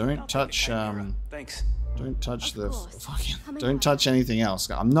remember, don't touch... Thanks. Don't touch the... Fucking... Don't touch anything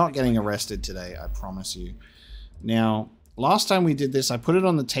else. I'm not getting arrested today, I promise you. Now... Last time we did this, I put it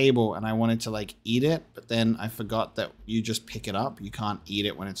on the table and I wanted to like eat it, but then I forgot that you just pick it up. You can't eat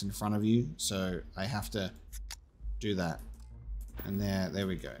it when it's in front of you, so I have to do that. And there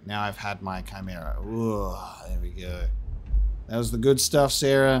we go. Now I've had my chimera. Ooh, there we go. That was the good stuff,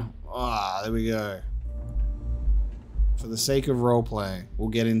 Sarah. Ah, there we go. For the sake of roleplay, we'll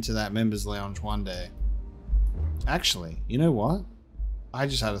get into that members lounge one day. Actually, you know what? I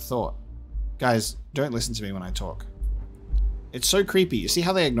just had a thought. Guys, don't listen to me when I talk. It's so creepy. You see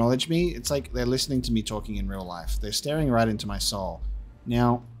how they acknowledge me? It's like they're listening to me talking in real life. They're staring right into my soul.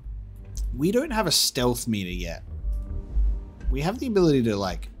 Now, we don't have a stealth meter yet. We have the ability to,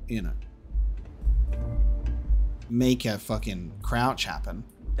 like, you know, make a fucking crouch happen.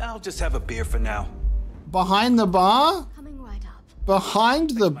 I'll just have a beer for now. Behind the bar? Coming right up.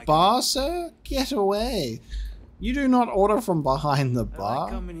 Behind the bar, sir? Get away. You do not order from behind the bar. I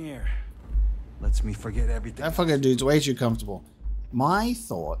like coming here. Lets me forget everything. That fucking dude's way too comfortable. My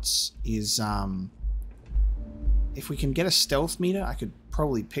thoughts is, if we can get a stealth meter, I could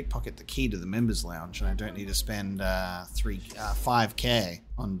probably pickpocket the key to the members lounge, and I don't need to spend 5k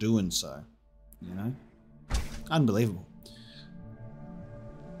on doing so. You know? Unbelievable.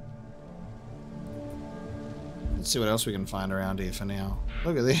 Let's see what else we can find around here for now.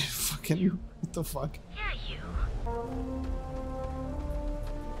 Look at this fucking... What the fuck?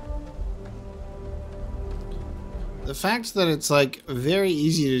 The fact that it's like very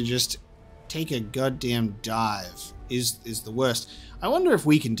easy to just take a goddamn dive is the worst. I wonder if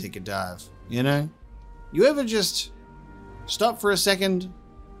we can take a dive, you know? You ever just stop for a second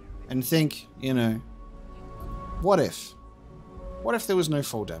and think, you know, what if? What if there was no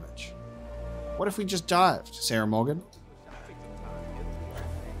fall damage? What if we just dived, Sarah Morgan?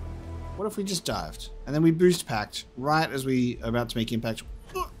 What if we just dived and then we boost packed right as we are about to make impact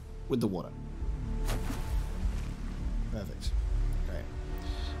with the water? Perfect. Great.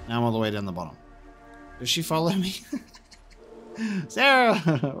 Now I'm all the way down the bottom. Does she follow me? Sarah!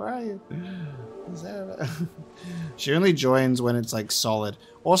 Where are you? Sarah. She only joins when it's like solid.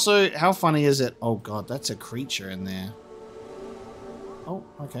 Also, how funny is it? Oh god, that's a creature in there. Oh,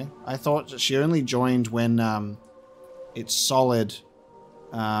 okay. I thought she only joined when it's solid.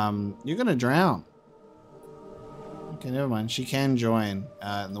 You're gonna drown. Okay, never mind. She can join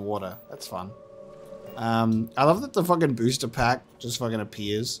in the water. That's fun. I love that the fucking booster pack just fucking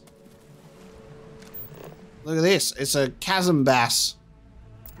appears. Look at this. It's a chasm bass.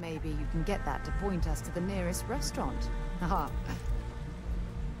 Maybe you can get that to point us to the nearest restaurant. Haha.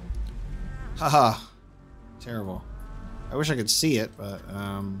 Haha. Terrible. I wish I could see it, but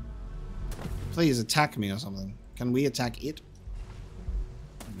please attack me or something. Can we attack it?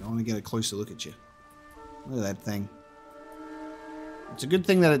 I want to get a closer look at you. Look at that thing. It's a good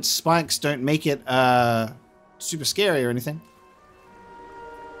thing that its spikes don't make it super scary or anything.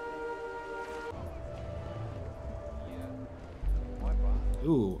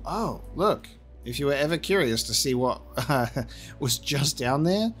 Ooh, oh, look. If you were ever curious to see what was just down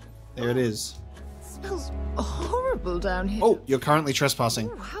there, there it is. Smells horrible down here. Oh, you're currently trespassing.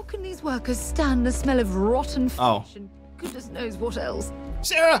 Ooh, how can these workers stand the smell of rotten fish and goodness knows what else?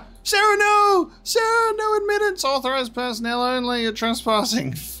 Sarah! Sarah, no! Sarah, no admittance! Authorized personnel only, you're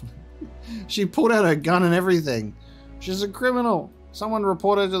trespassing. She pulled out her gun and everything. She's a criminal. Someone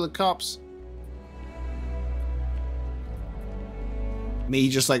report her to the cops. Me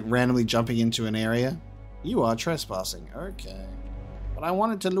just like randomly jumping into an area. You are trespassing. Okay. But I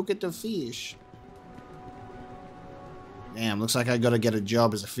wanted to look at the fish. Damn, looks like I gotta get a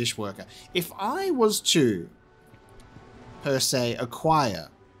job as a fish worker. If I was to, per se, acquire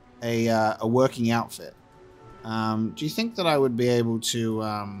a working outfit, do you think that I would be able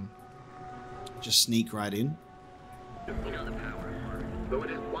to just sneak right in?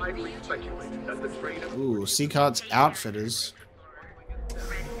 Ooh, Seacart's Outfitters.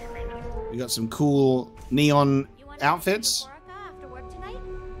 We got some cool neon outfits.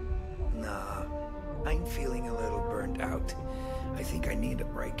 Nah, I'm feeling a little burnt out. I think I need a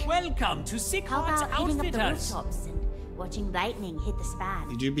break. Welcome to Seacart's Outfitters. Watching lightning hit the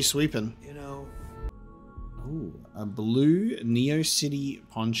span. You do be sweeping. You know. Ooh, a blue Neo City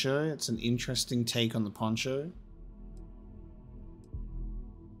poncho. It's an interesting take on the poncho.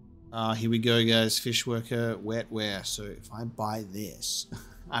 Here we go, guys. Fish worker, wetware. So if I buy this,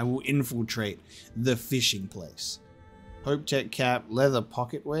 I will infiltrate the fishing place. Hope Tech cap, leather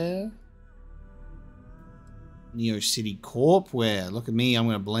pocket wear. Neo City Corp wear. Look at me, I'm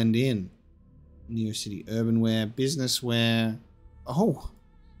going to blend in. Neo City urban wear, business wear. Oh,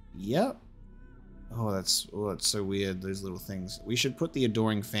 yep. Oh, that's so weird, those little things. We should put the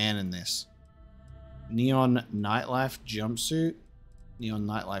adoring fan in this. Neon nightlife jumpsuit. Neon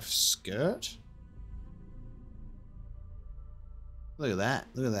nightlife skirt. Look at that.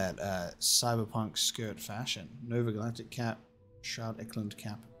 Look at that cyberpunk skirt fashion. Nova Galactic cap. Shroud Eklund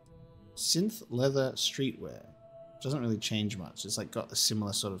cap. Synth leather streetwear. Doesn't really change much. It's like got a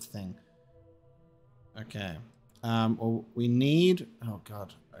similar sort of thing. Okay. Well, we need... Oh,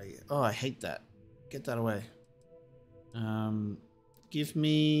 God. I hate that. Get that away. Give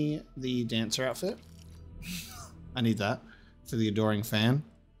me the dancer outfit. I need that. for the adoring fan.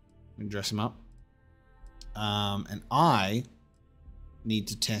 We can dress him up. And I need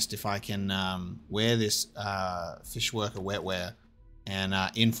to test if I can wear this fish worker wetwear and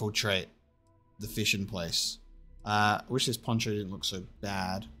infiltrate the fishing place. I wish this poncho didn't look so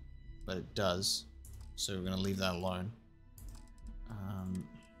bad, but it does. So we're going to leave that alone.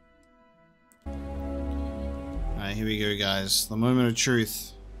 Alright, here we go, guys. The moment of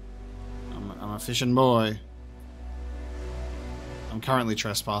truth. I'm a fishing boy. I'm currently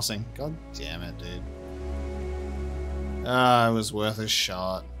trespassing. God damn it, dude. It was worth a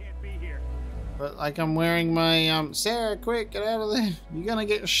shot. But, like, I'm wearing my, Sarah, quick, get out of there. You're gonna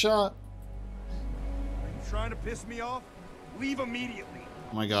get shot. Are you trying to piss me off? Leave immediately.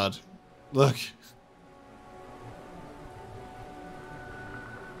 Oh my god. Look.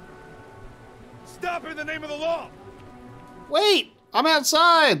 Stop in the name of the law! Wait! I'm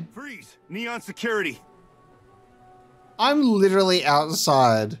outside! Freeze! Neon security. I'm literally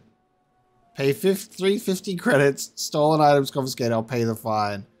outside. Pay 350 credits. Stolen items confiscated. I'll pay the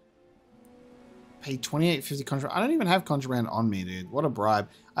fine. Pay 28.50 contraband. I don't even have contraband on me, dude. What a bribe.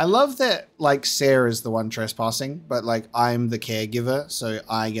 I love that, like, Sarah's the one trespassing, but, like, I'm the caregiver, so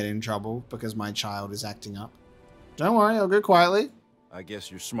I get in trouble because my child is acting up. Don't worry, I'll go quietly. I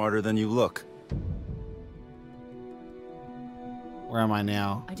guess you're smarter than you look. Where am I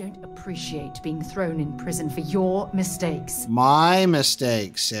now? I don't appreciate being thrown in prison for your mistakes. My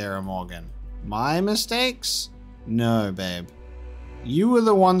mistakes, Sarah Morgan. My mistakes? No, babe. You were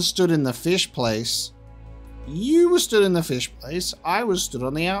the one stood in the fish place. You were stood in the fish place. I was stood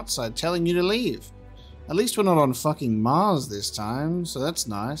on the outside telling you to leave. At least we're not on fucking Mars this time, so that's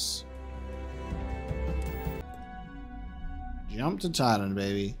nice. Jump to Titan,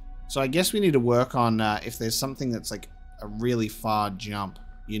 baby. So I guess we need to work on if there's something that's like a really far jump,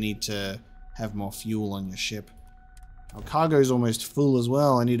 you need to have more fuel on your ship. Our cargo's almost full as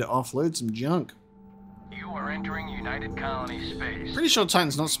well. I need to offload some junk. You are entering United Colony space. Pretty sure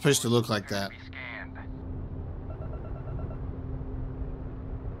Titan's not supposed to look like that.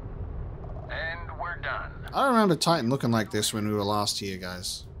 And we're done. I don't remember Titan looking like this when we were last here,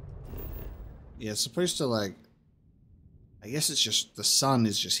 guys. Yeah, it's supposed to, like... I guess it's just the sun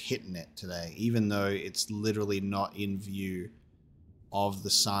is just hitting it today, even though it's literally not in view of the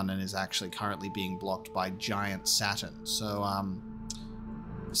sun and is actually currently being blocked by giant Saturn. So,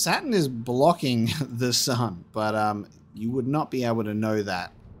 Saturn is blocking the sun, but you would not be able to know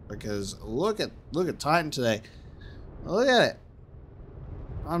that because look at Titan today. Look at it.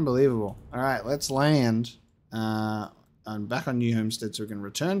 Unbelievable. All right, let's land. I'm back on New Homestead, so we can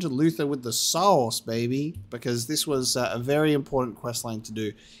return to Luther with the sauce, baby, because this was a very important quest line to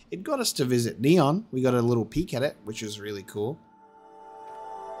do. It got us to visit Neon. We got a little peek at it, which is really cool.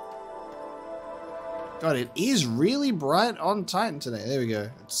 God, it is really bright on Titan today. There we go.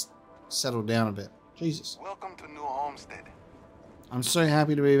 It's settled down a bit. Jesus. Welcome to New Homestead. I'm so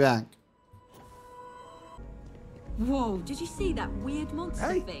happy to be back. Whoa, did you see that weird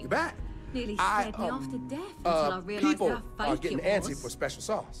monster thing? You're back. Nearly scared me off to death until I realized people how are fake getting it antsy was. for special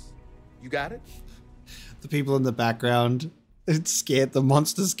sauce. You got it? The people in the background, it scared, the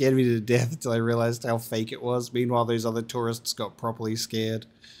monster scared me to death until I realized how fake it was. Meanwhile, those other tourists got properly scared.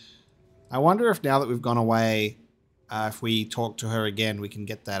 I wonder if now that we've gone away, if we talk to her again, we can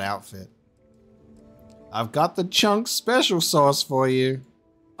get that outfit. I've got the chunk special sauce for you.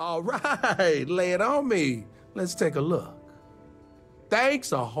 All right, lay it on me. Let's take a look.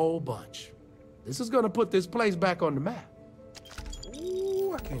 Thanks a whole bunch. This is gonna put this place back on the map.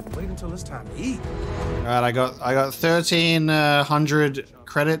 Ooh, I can't wait until it's time to eat. All right, I got 1,300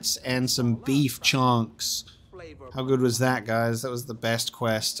 credits and some beef chunks. How good was that, guys? That was the best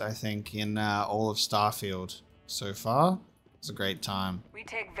quest, I think, in all of Starfield so far. It was a great time. We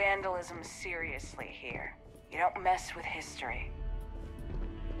take vandalism seriously here. You don't mess with history.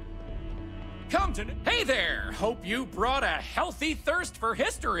 Come to... Hey there! Hope you brought a healthy thirst for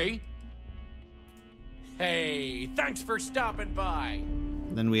history. Hey, thanks for stopping by.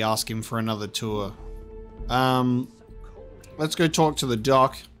 Then we ask him for another tour. Let's go talk to the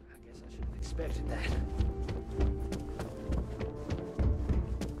doc. Expected that.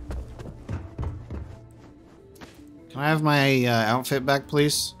 Can I have my outfit back,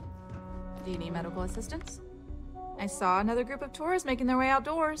 please? Do you need medical assistance? I saw another group of tourists making their way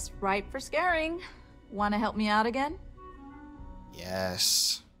outdoors, ripe for scaring. Want to help me out again?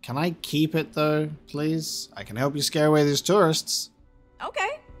 Yes. Can I keep it, though, please? I can help you scare away these tourists.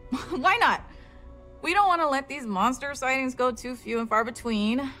 Okay, why not? We don't want to let these monster sightings go too few and far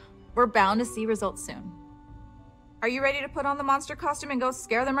between. We're bound to see results soon. Are you ready to put on the monster costume and go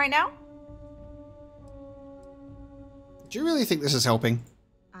scare them right now? Do you really think this is helping?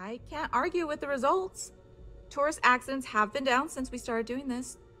 I can't argue with the results. Tourist accidents have been down since we started doing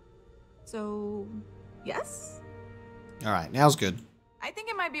this. So, yes? All right, now's good. I think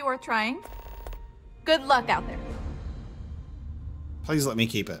it might be worth trying. Good luck out there. Please let me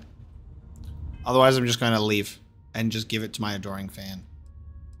keep it. Otherwise, I'm just going to leave and just give it to my adoring fan.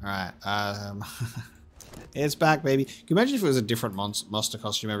 All right. It's back, baby. Can you imagine if it was a different monster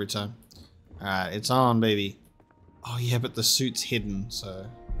costume every time? All right, it's on, baby. Oh, yeah, but the suit's hidden, so...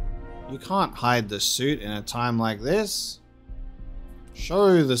 You can't hide the suit in a time like this.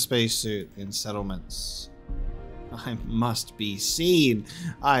 Show the spacesuit in settlements. I must be seen.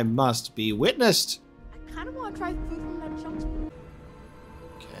 I must be witnessed. I kind of want to try food from that chunk.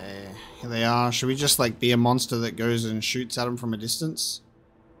 Okay, here they are. Should we just, like, be a monster that goes and shoots at them from a distance?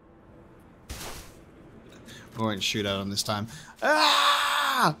 We won't shoot at them this time.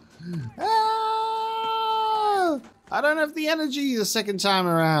 Ah! Ah! I don't have the energy the second time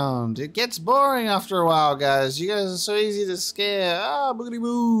around. It gets boring after a while, guys. You guys are so easy to scare. Ah, boogity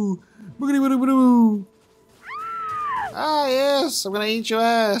boo. Boogity boogity boo. Ah, yes. I'm gonna eat your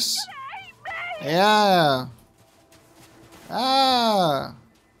ass. Yeah. Ah.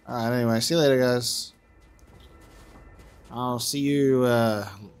 Alright, anyway. See you later, guys. I'll see you,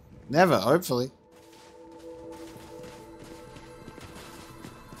 never, hopefully.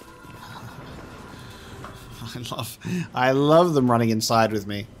 I love them running inside with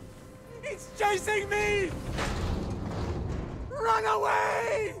me. It's chasing me! Run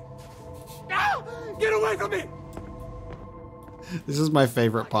away! No! Get away from me! This is my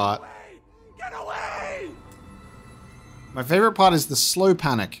favorite part. Get away! My favorite part is the slow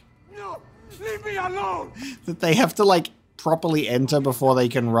panic. No! Leave me alone! That they have to, like, properly enter before they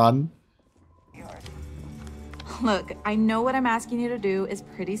can run. Look, I know what I'm asking you to do is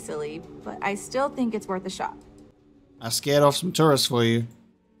pretty silly, but I still think it's worth a shot. I scared off some tourists for you.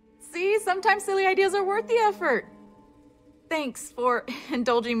 See, sometimes silly ideas are worth the effort. Thanks for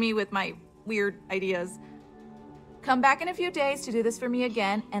indulging me with my weird ideas. Come back in a few days to do this for me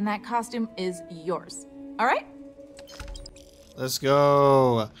again, and that costume is yours. All right? Let's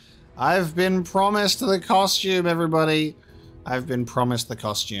go. I've been promised the costume, everybody. I've been promised the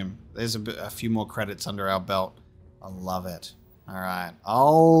costume. There's a few more credits under our belt. I love it. All right.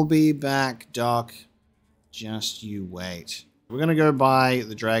 I'll be back, Doc. Just you wait. We're going to go buy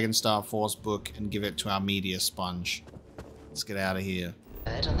the Dragon Star Force book and give it to our media sponge. Let's get out of here.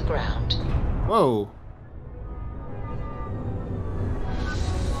 Bird on the ground. Whoa.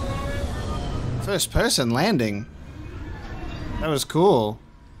 First person landing. That was cool.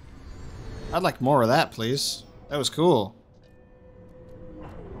 I'd like more of that, please. That was cool.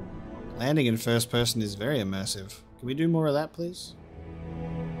 Landing in first person is very immersive. Can we do more of that, please?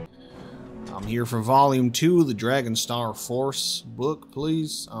 I'm here for Volume 2 of the Dragon Star Force book,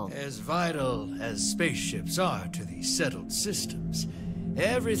 please. Oh. As vital as spaceships are to the settled systems,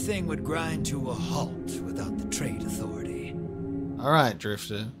 everything would grind to a halt without the Trade Authority. Alright,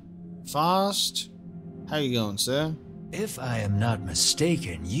 Drifter. Fast. How you going, sir? If I am not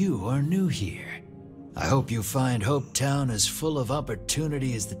mistaken, you are new here. I hope you find Hope Town as full of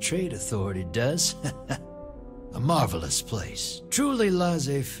opportunity as the Trade Authority does. A marvelous place, truly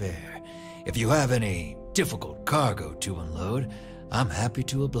laissez-faire. If you have any difficult cargo to unload, I'm happy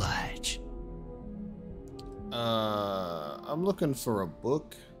to oblige. I'm looking for a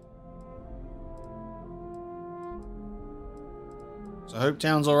book. So Hope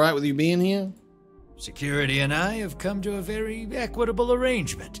Town's alright with you being here? Security and I have come to a very equitable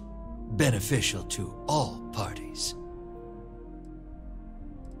arrangement, beneficial to all parties.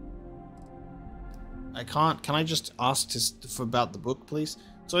 Can I just ask about the book, please?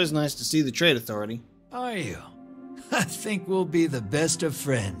 It's always nice to see the Trade Authority. Are you? I think we'll be the best of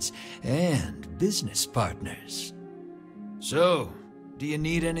friends and business partners. So, do you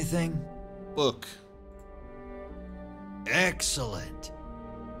need anything? Book. Excellent.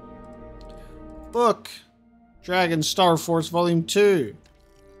 Book. Dragon Star Force Volume 2.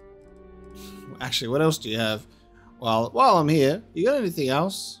 Actually, what else do you have? Well, while I'm here, you got anything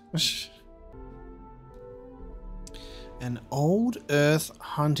else? An old Earth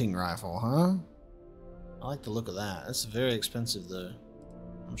hunting rifle, huh? I like the look of that. That's very expensive, though.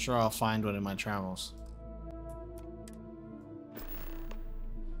 I'm sure I'll find one in my travels.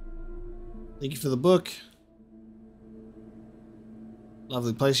 Thank you for the book.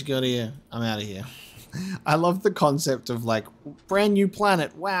 Lovely place you got here. I'm out of here. I love the concept of, like, brand new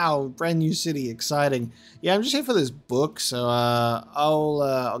planet. Wow, brand new city. Exciting. Yeah, I'm just here for this book, so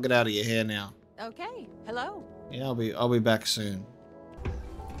I'll get out of your hair now. Okay. Hello. Yeah, I'll be back soon.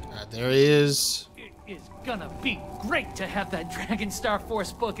 Alright, there he is. is gonna be great to have that Dragon Star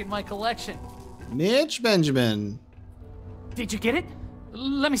Force book in my collection. Mitch Benjamin. Did you get it?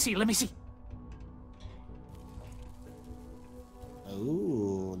 Let me see.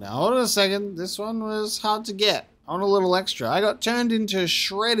 Ooh, now hold on a second. This one was hard to get. I want a little extra. I got turned into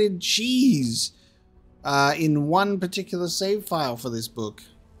shredded cheese in one particular save file for this book.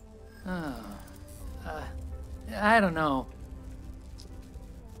 I don't know.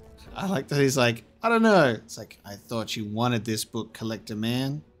 I like that he's like, I don't know. It's like, I thought you wanted this book, collector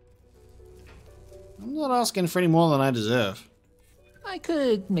man. I'm not asking for any more than I deserve. I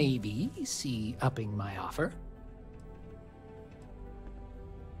could maybe see upping my offer.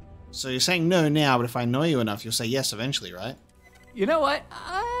 So you're saying no now, but if I know you enough, you'll say yes eventually, right? You know what?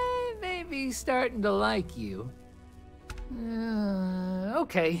 I may be starting to like you.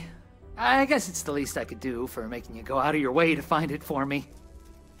 Okay. I guess it's the least I could do for making you go out of your way to find it for me.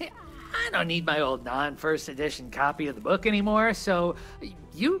 Hey, I don't need my old non-first edition copy of the book anymore, so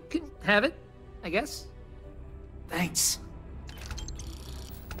you can have it, I guess. Thanks.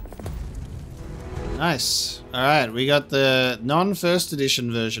 Nice. Alright, we got the non-first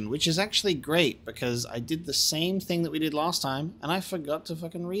edition version, which is actually great because I did the same thing that we did last time and I forgot to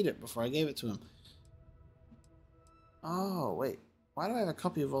fucking read it before I gave it to him. Oh, wait. Why do I have a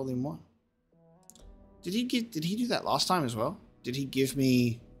copy of Volume 1? Did he do that last time as well? Did he give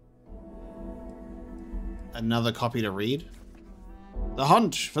me another copy to read? The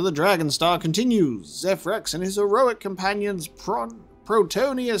hunt for the Dragon Star continues. Zephrex and his heroic companions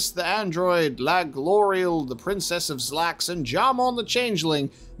Protonius the android, Lagloriel the princess of Zlax, and Jarmon the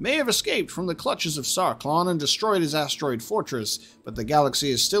changeling may have escaped from the clutches of Sarklon and destroyed his asteroid fortress, but the galaxy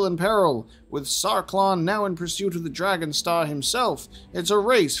is still in peril. With Sarklon now in pursuit of the Dragon Star himself, it's a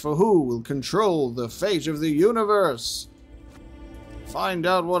race for who will control the fate of the universe. Find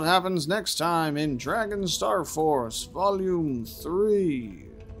out what happens next time in Dragon Star Force, Volume 3.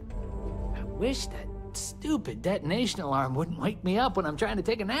 I wish that stupid detonation alarm wouldn't wake me up when I'm trying to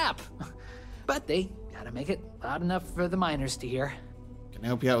take a nap. But they gotta make it loud enough for the miners to hear. Can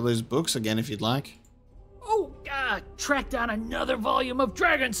help you out with those books again if you'd like. Oh, track down another volume of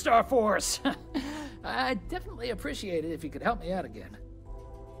Dragon Star Force. I'd definitely appreciate it if you could help me out again.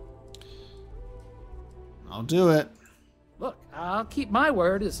 I'll do it. Look, I'll keep my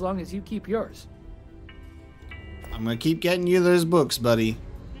word as long as you keep yours. I'm gonna keep getting you those books, buddy.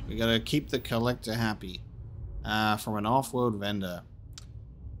 We gotta keep the collector happy. From an off-world vendor.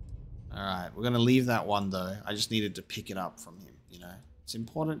 Alright, we're gonna leave that one though. I just needed to pick it up from him, you know? It's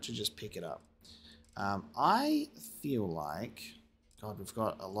important to just pick it up. I feel like... God, we've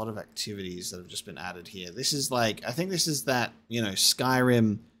got a lot of activities that have just been added here. This is like... I think this is that, you know,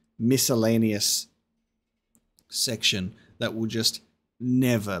 Skyrim miscellaneous section that will just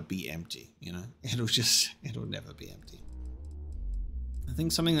never be empty, you know? It'll never be empty. I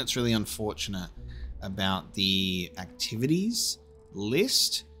think something that's really unfortunate about the activities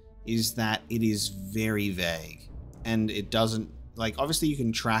list is that it is very vague and it doesn't, like, obviously you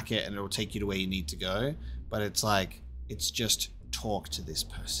can track it and it'll take you to where you need to go, but it's like, it's just talk to this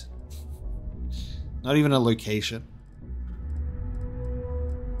person. Not even a location.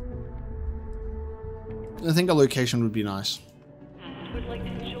 I think a location would be nice.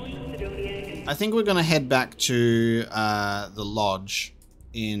 I think we're going to head back to the lodge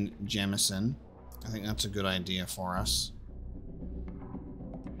in Jemison. I think that's a good idea for us.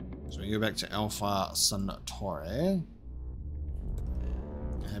 So we go back to Alpha Centauri.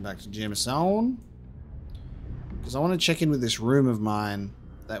 Head back to Jemison. Because I want to check in with this room of mine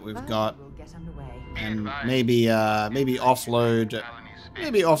that we've got. And maybe offload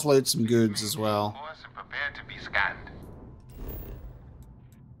some goods as well. Prepare to be scanned.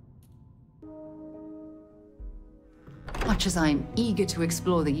 Much as I'm eager to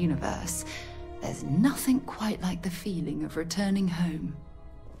explore the universe, there's nothing quite like the feeling of returning home.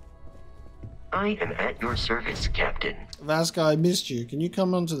 I am at your service, Captain. Vasca, I missed you. Can you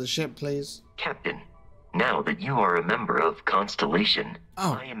come onto the ship, please? Captain, now that you are a member of Constellation,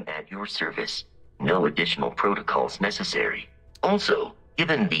 I am at your service. No additional protocols necessary. Also,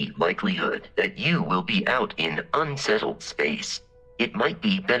 given the likelihood that you will be out in unsettled space, it might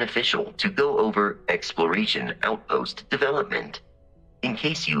be beneficial to go over exploration outpost development, in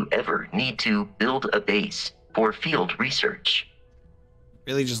case you ever need to build a base for field research.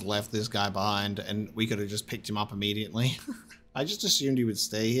 Really just left this guy behind and we could have just picked him up immediately. I just assumed he would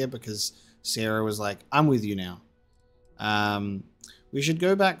stay here because Sarah was like, I'm with you now. We should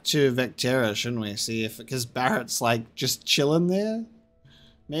go back to Vectera, shouldn't we? See if, because Barrett's like just chilling there.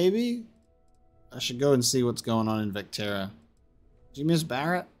 Maybe? I should go and see what's going on in Vectera. Do you miss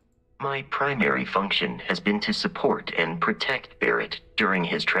Barrett? My primary function has been to support and protect Barrett during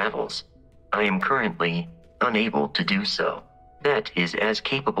his travels. I am currently unable to do so. That is as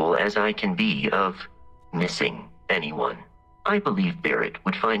capable as I can be of missing anyone. I believe Barrett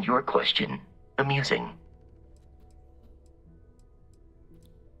would find your question amusing.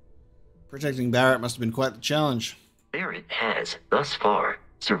 Protecting Barrett must have been quite the challenge. Barrett has, thus far,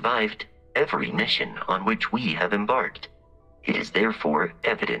 survived every mission on which we have embarked. It is therefore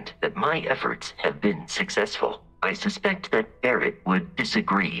evident that my efforts have been successful. I suspect that Barrett would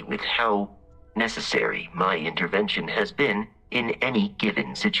disagree with how necessary my intervention has been in any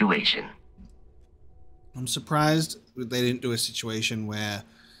given situation. I'm surprised they didn't do a situation where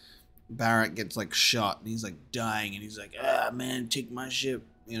Barrett gets like shot and he's like dying and he's like, ah man, take my ship.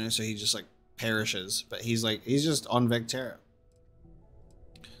 You know, so he just like perishes. But he's just on Vectera.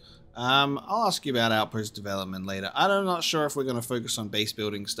 I'll ask you about Outpost development later. I'm not sure if we're going to focus on base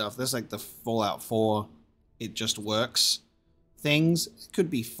building stuff. There's like the Fallout 4, it just works things. It could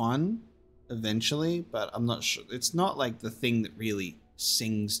be fun eventually, but I'm not sure. It's not like the thing that really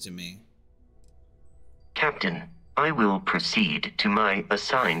sings to me. Captain, I will proceed to my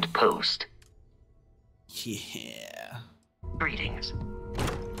assigned post. Yeah. Greetings.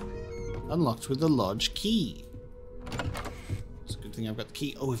 Unlocked with the lodge key. It's a good thing I've got the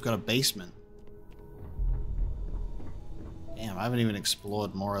key. Oh, we've got a basement. Damn, I haven't even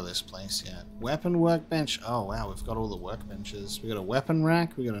explored more of this place yet. Weapon workbench. Oh, wow, we've got all the workbenches. We got a weapon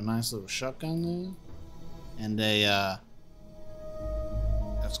rack. We got a nice little shotgun there. And a,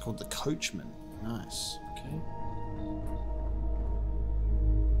 that's called the Coachman. Nice. Okay.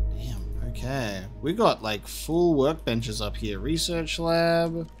 Damn, okay. We got, like, full workbenches up here. Research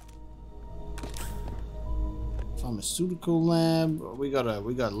lab. Pharmaceutical lab. We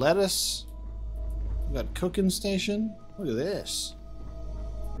got lettuce. We got cooking station. Look at this.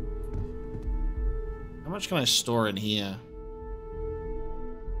 How much can I store in here?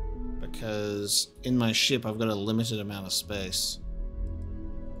 Because in my ship I've got a limited amount of space.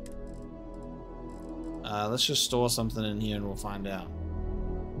 Let's just store something in here and we'll find out.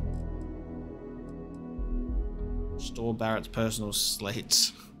 Store Barrett's personal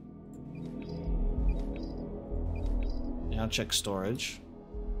slates. Now check storage.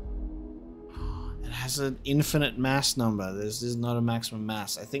 It has an infinite mass number. This is not a maximum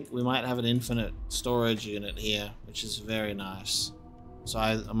mass. I think we might have an infinite storage unit here, which is very nice. So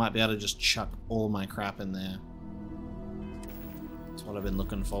I might be able to just chuck all my crap in there. That's what I've been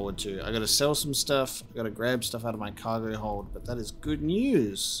looking forward to. I gotta sell some stuff. I gotta grab stuff out of my cargo hold, but that is good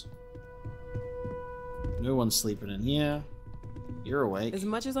news. No one's sleeping in here. You're awake. As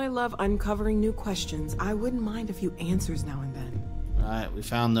much as I love uncovering new questions, I wouldn't mind a few answers now and then. Alright, we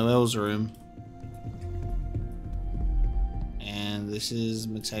found Noel's room. And this is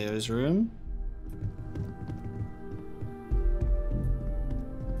Mateo's room.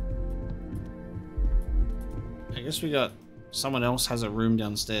 I guess we got... someone else has a room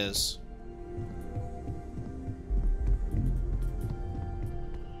downstairs.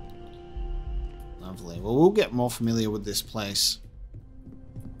 Lovely. Well, we'll get more familiar with this place.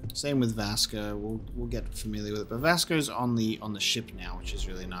 Same with Vasco. We'll get familiar with it. But Vasco's on the ship now, which is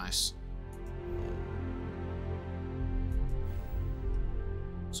really nice.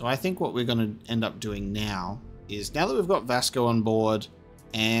 So I think what we're going to end up doing now is, now that we've got Vasco on board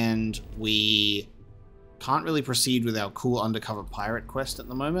and we can't really proceed with our cool undercover pirate quest at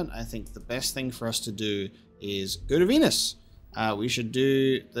the moment, I think the best thing for us to do is go to Venus. We should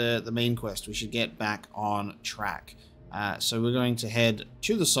do the main quest. We should get back on track. So we're going to head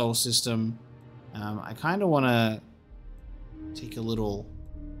to the Sol system. I kind of want to take a little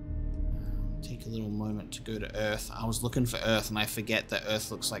moment to go to Earth. I was looking for Earth and I forget that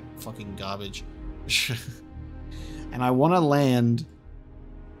Earth looks like fucking garbage. And I want to land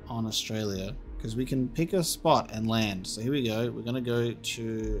on Australia because we can pick a spot and land. So here we go. We're going to go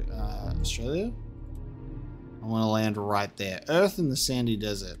to Australia. I want to land right there. Earth in the sandy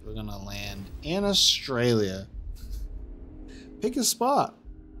desert. We're going to land in Australia. Pick a spot.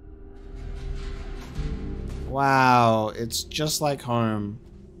 Wow, it's just like home.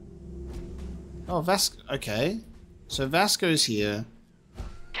 Oh, Vasco. Okay. So Vasco's here.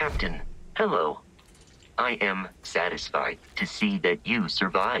 Captain, hello. I am satisfied to see that you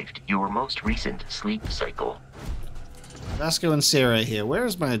survived your most recent sleep cycle. Vasco and Sarah are here. Where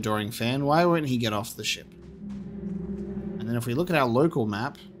is my adoring fan? Why won't he get off the ship? And then if we look at our local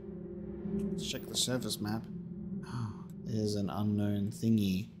map, let's check the surface map. Oh, there's an unknown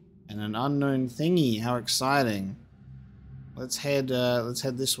thingy. And an unknown thingy. How exciting. Let's head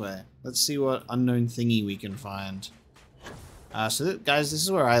this way. Let's see what unknown thingy we can find. Guys, this is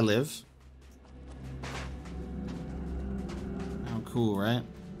where I live. Oh, cool, right?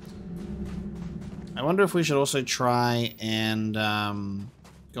 I wonder if we should also try and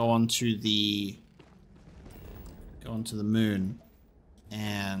go onto the moon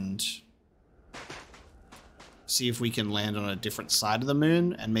and see if we can land on a different side of the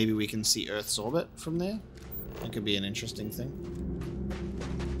moon, and maybe we can see Earth's orbit from there. That could be an interesting thing.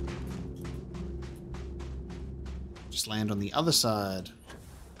 Just land on the other side.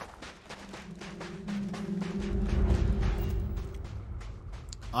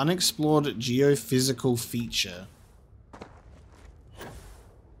 Unexplored geophysical feature.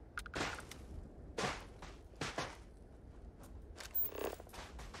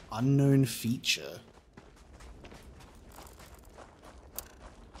 Unknown feature.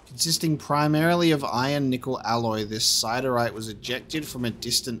 Consisting primarily of iron-nickel alloy, this siderite was ejected from a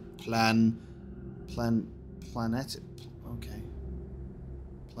distant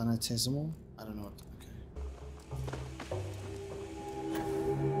planetesimal? I don't know what. Okay.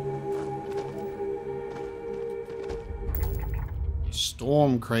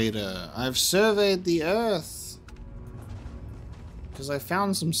 Storm crater. I've surveyed the Earth. Because I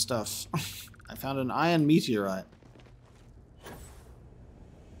found some stuff. I found an iron meteorite.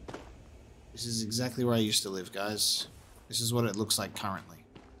 This is exactly where I used to live, guys. This is what it looks like currently.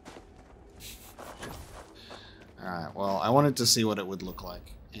 Alright, well, I wanted to see what it would look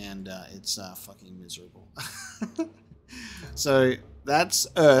like. And it's fucking miserable. So, that's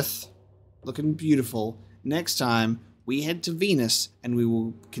Earth. Looking beautiful. Next time, we head to Venus, and we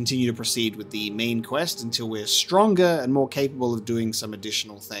will continue to proceed with the main quest until we're stronger and more capable of doing some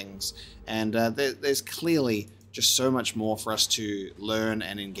additional things. And there's clearly just so much more for us to learn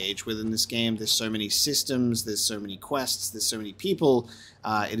and engage with in this game. There's so many systems, there's so many quests, there's so many people.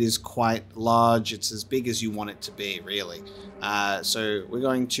 It is quite large. It's as big as you want it to be, really. So we're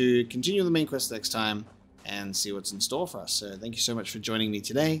going to continue the main quest next time and see what's in store for us. So thank you so much for joining me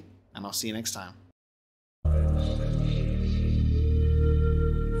today, and I'll see you next time.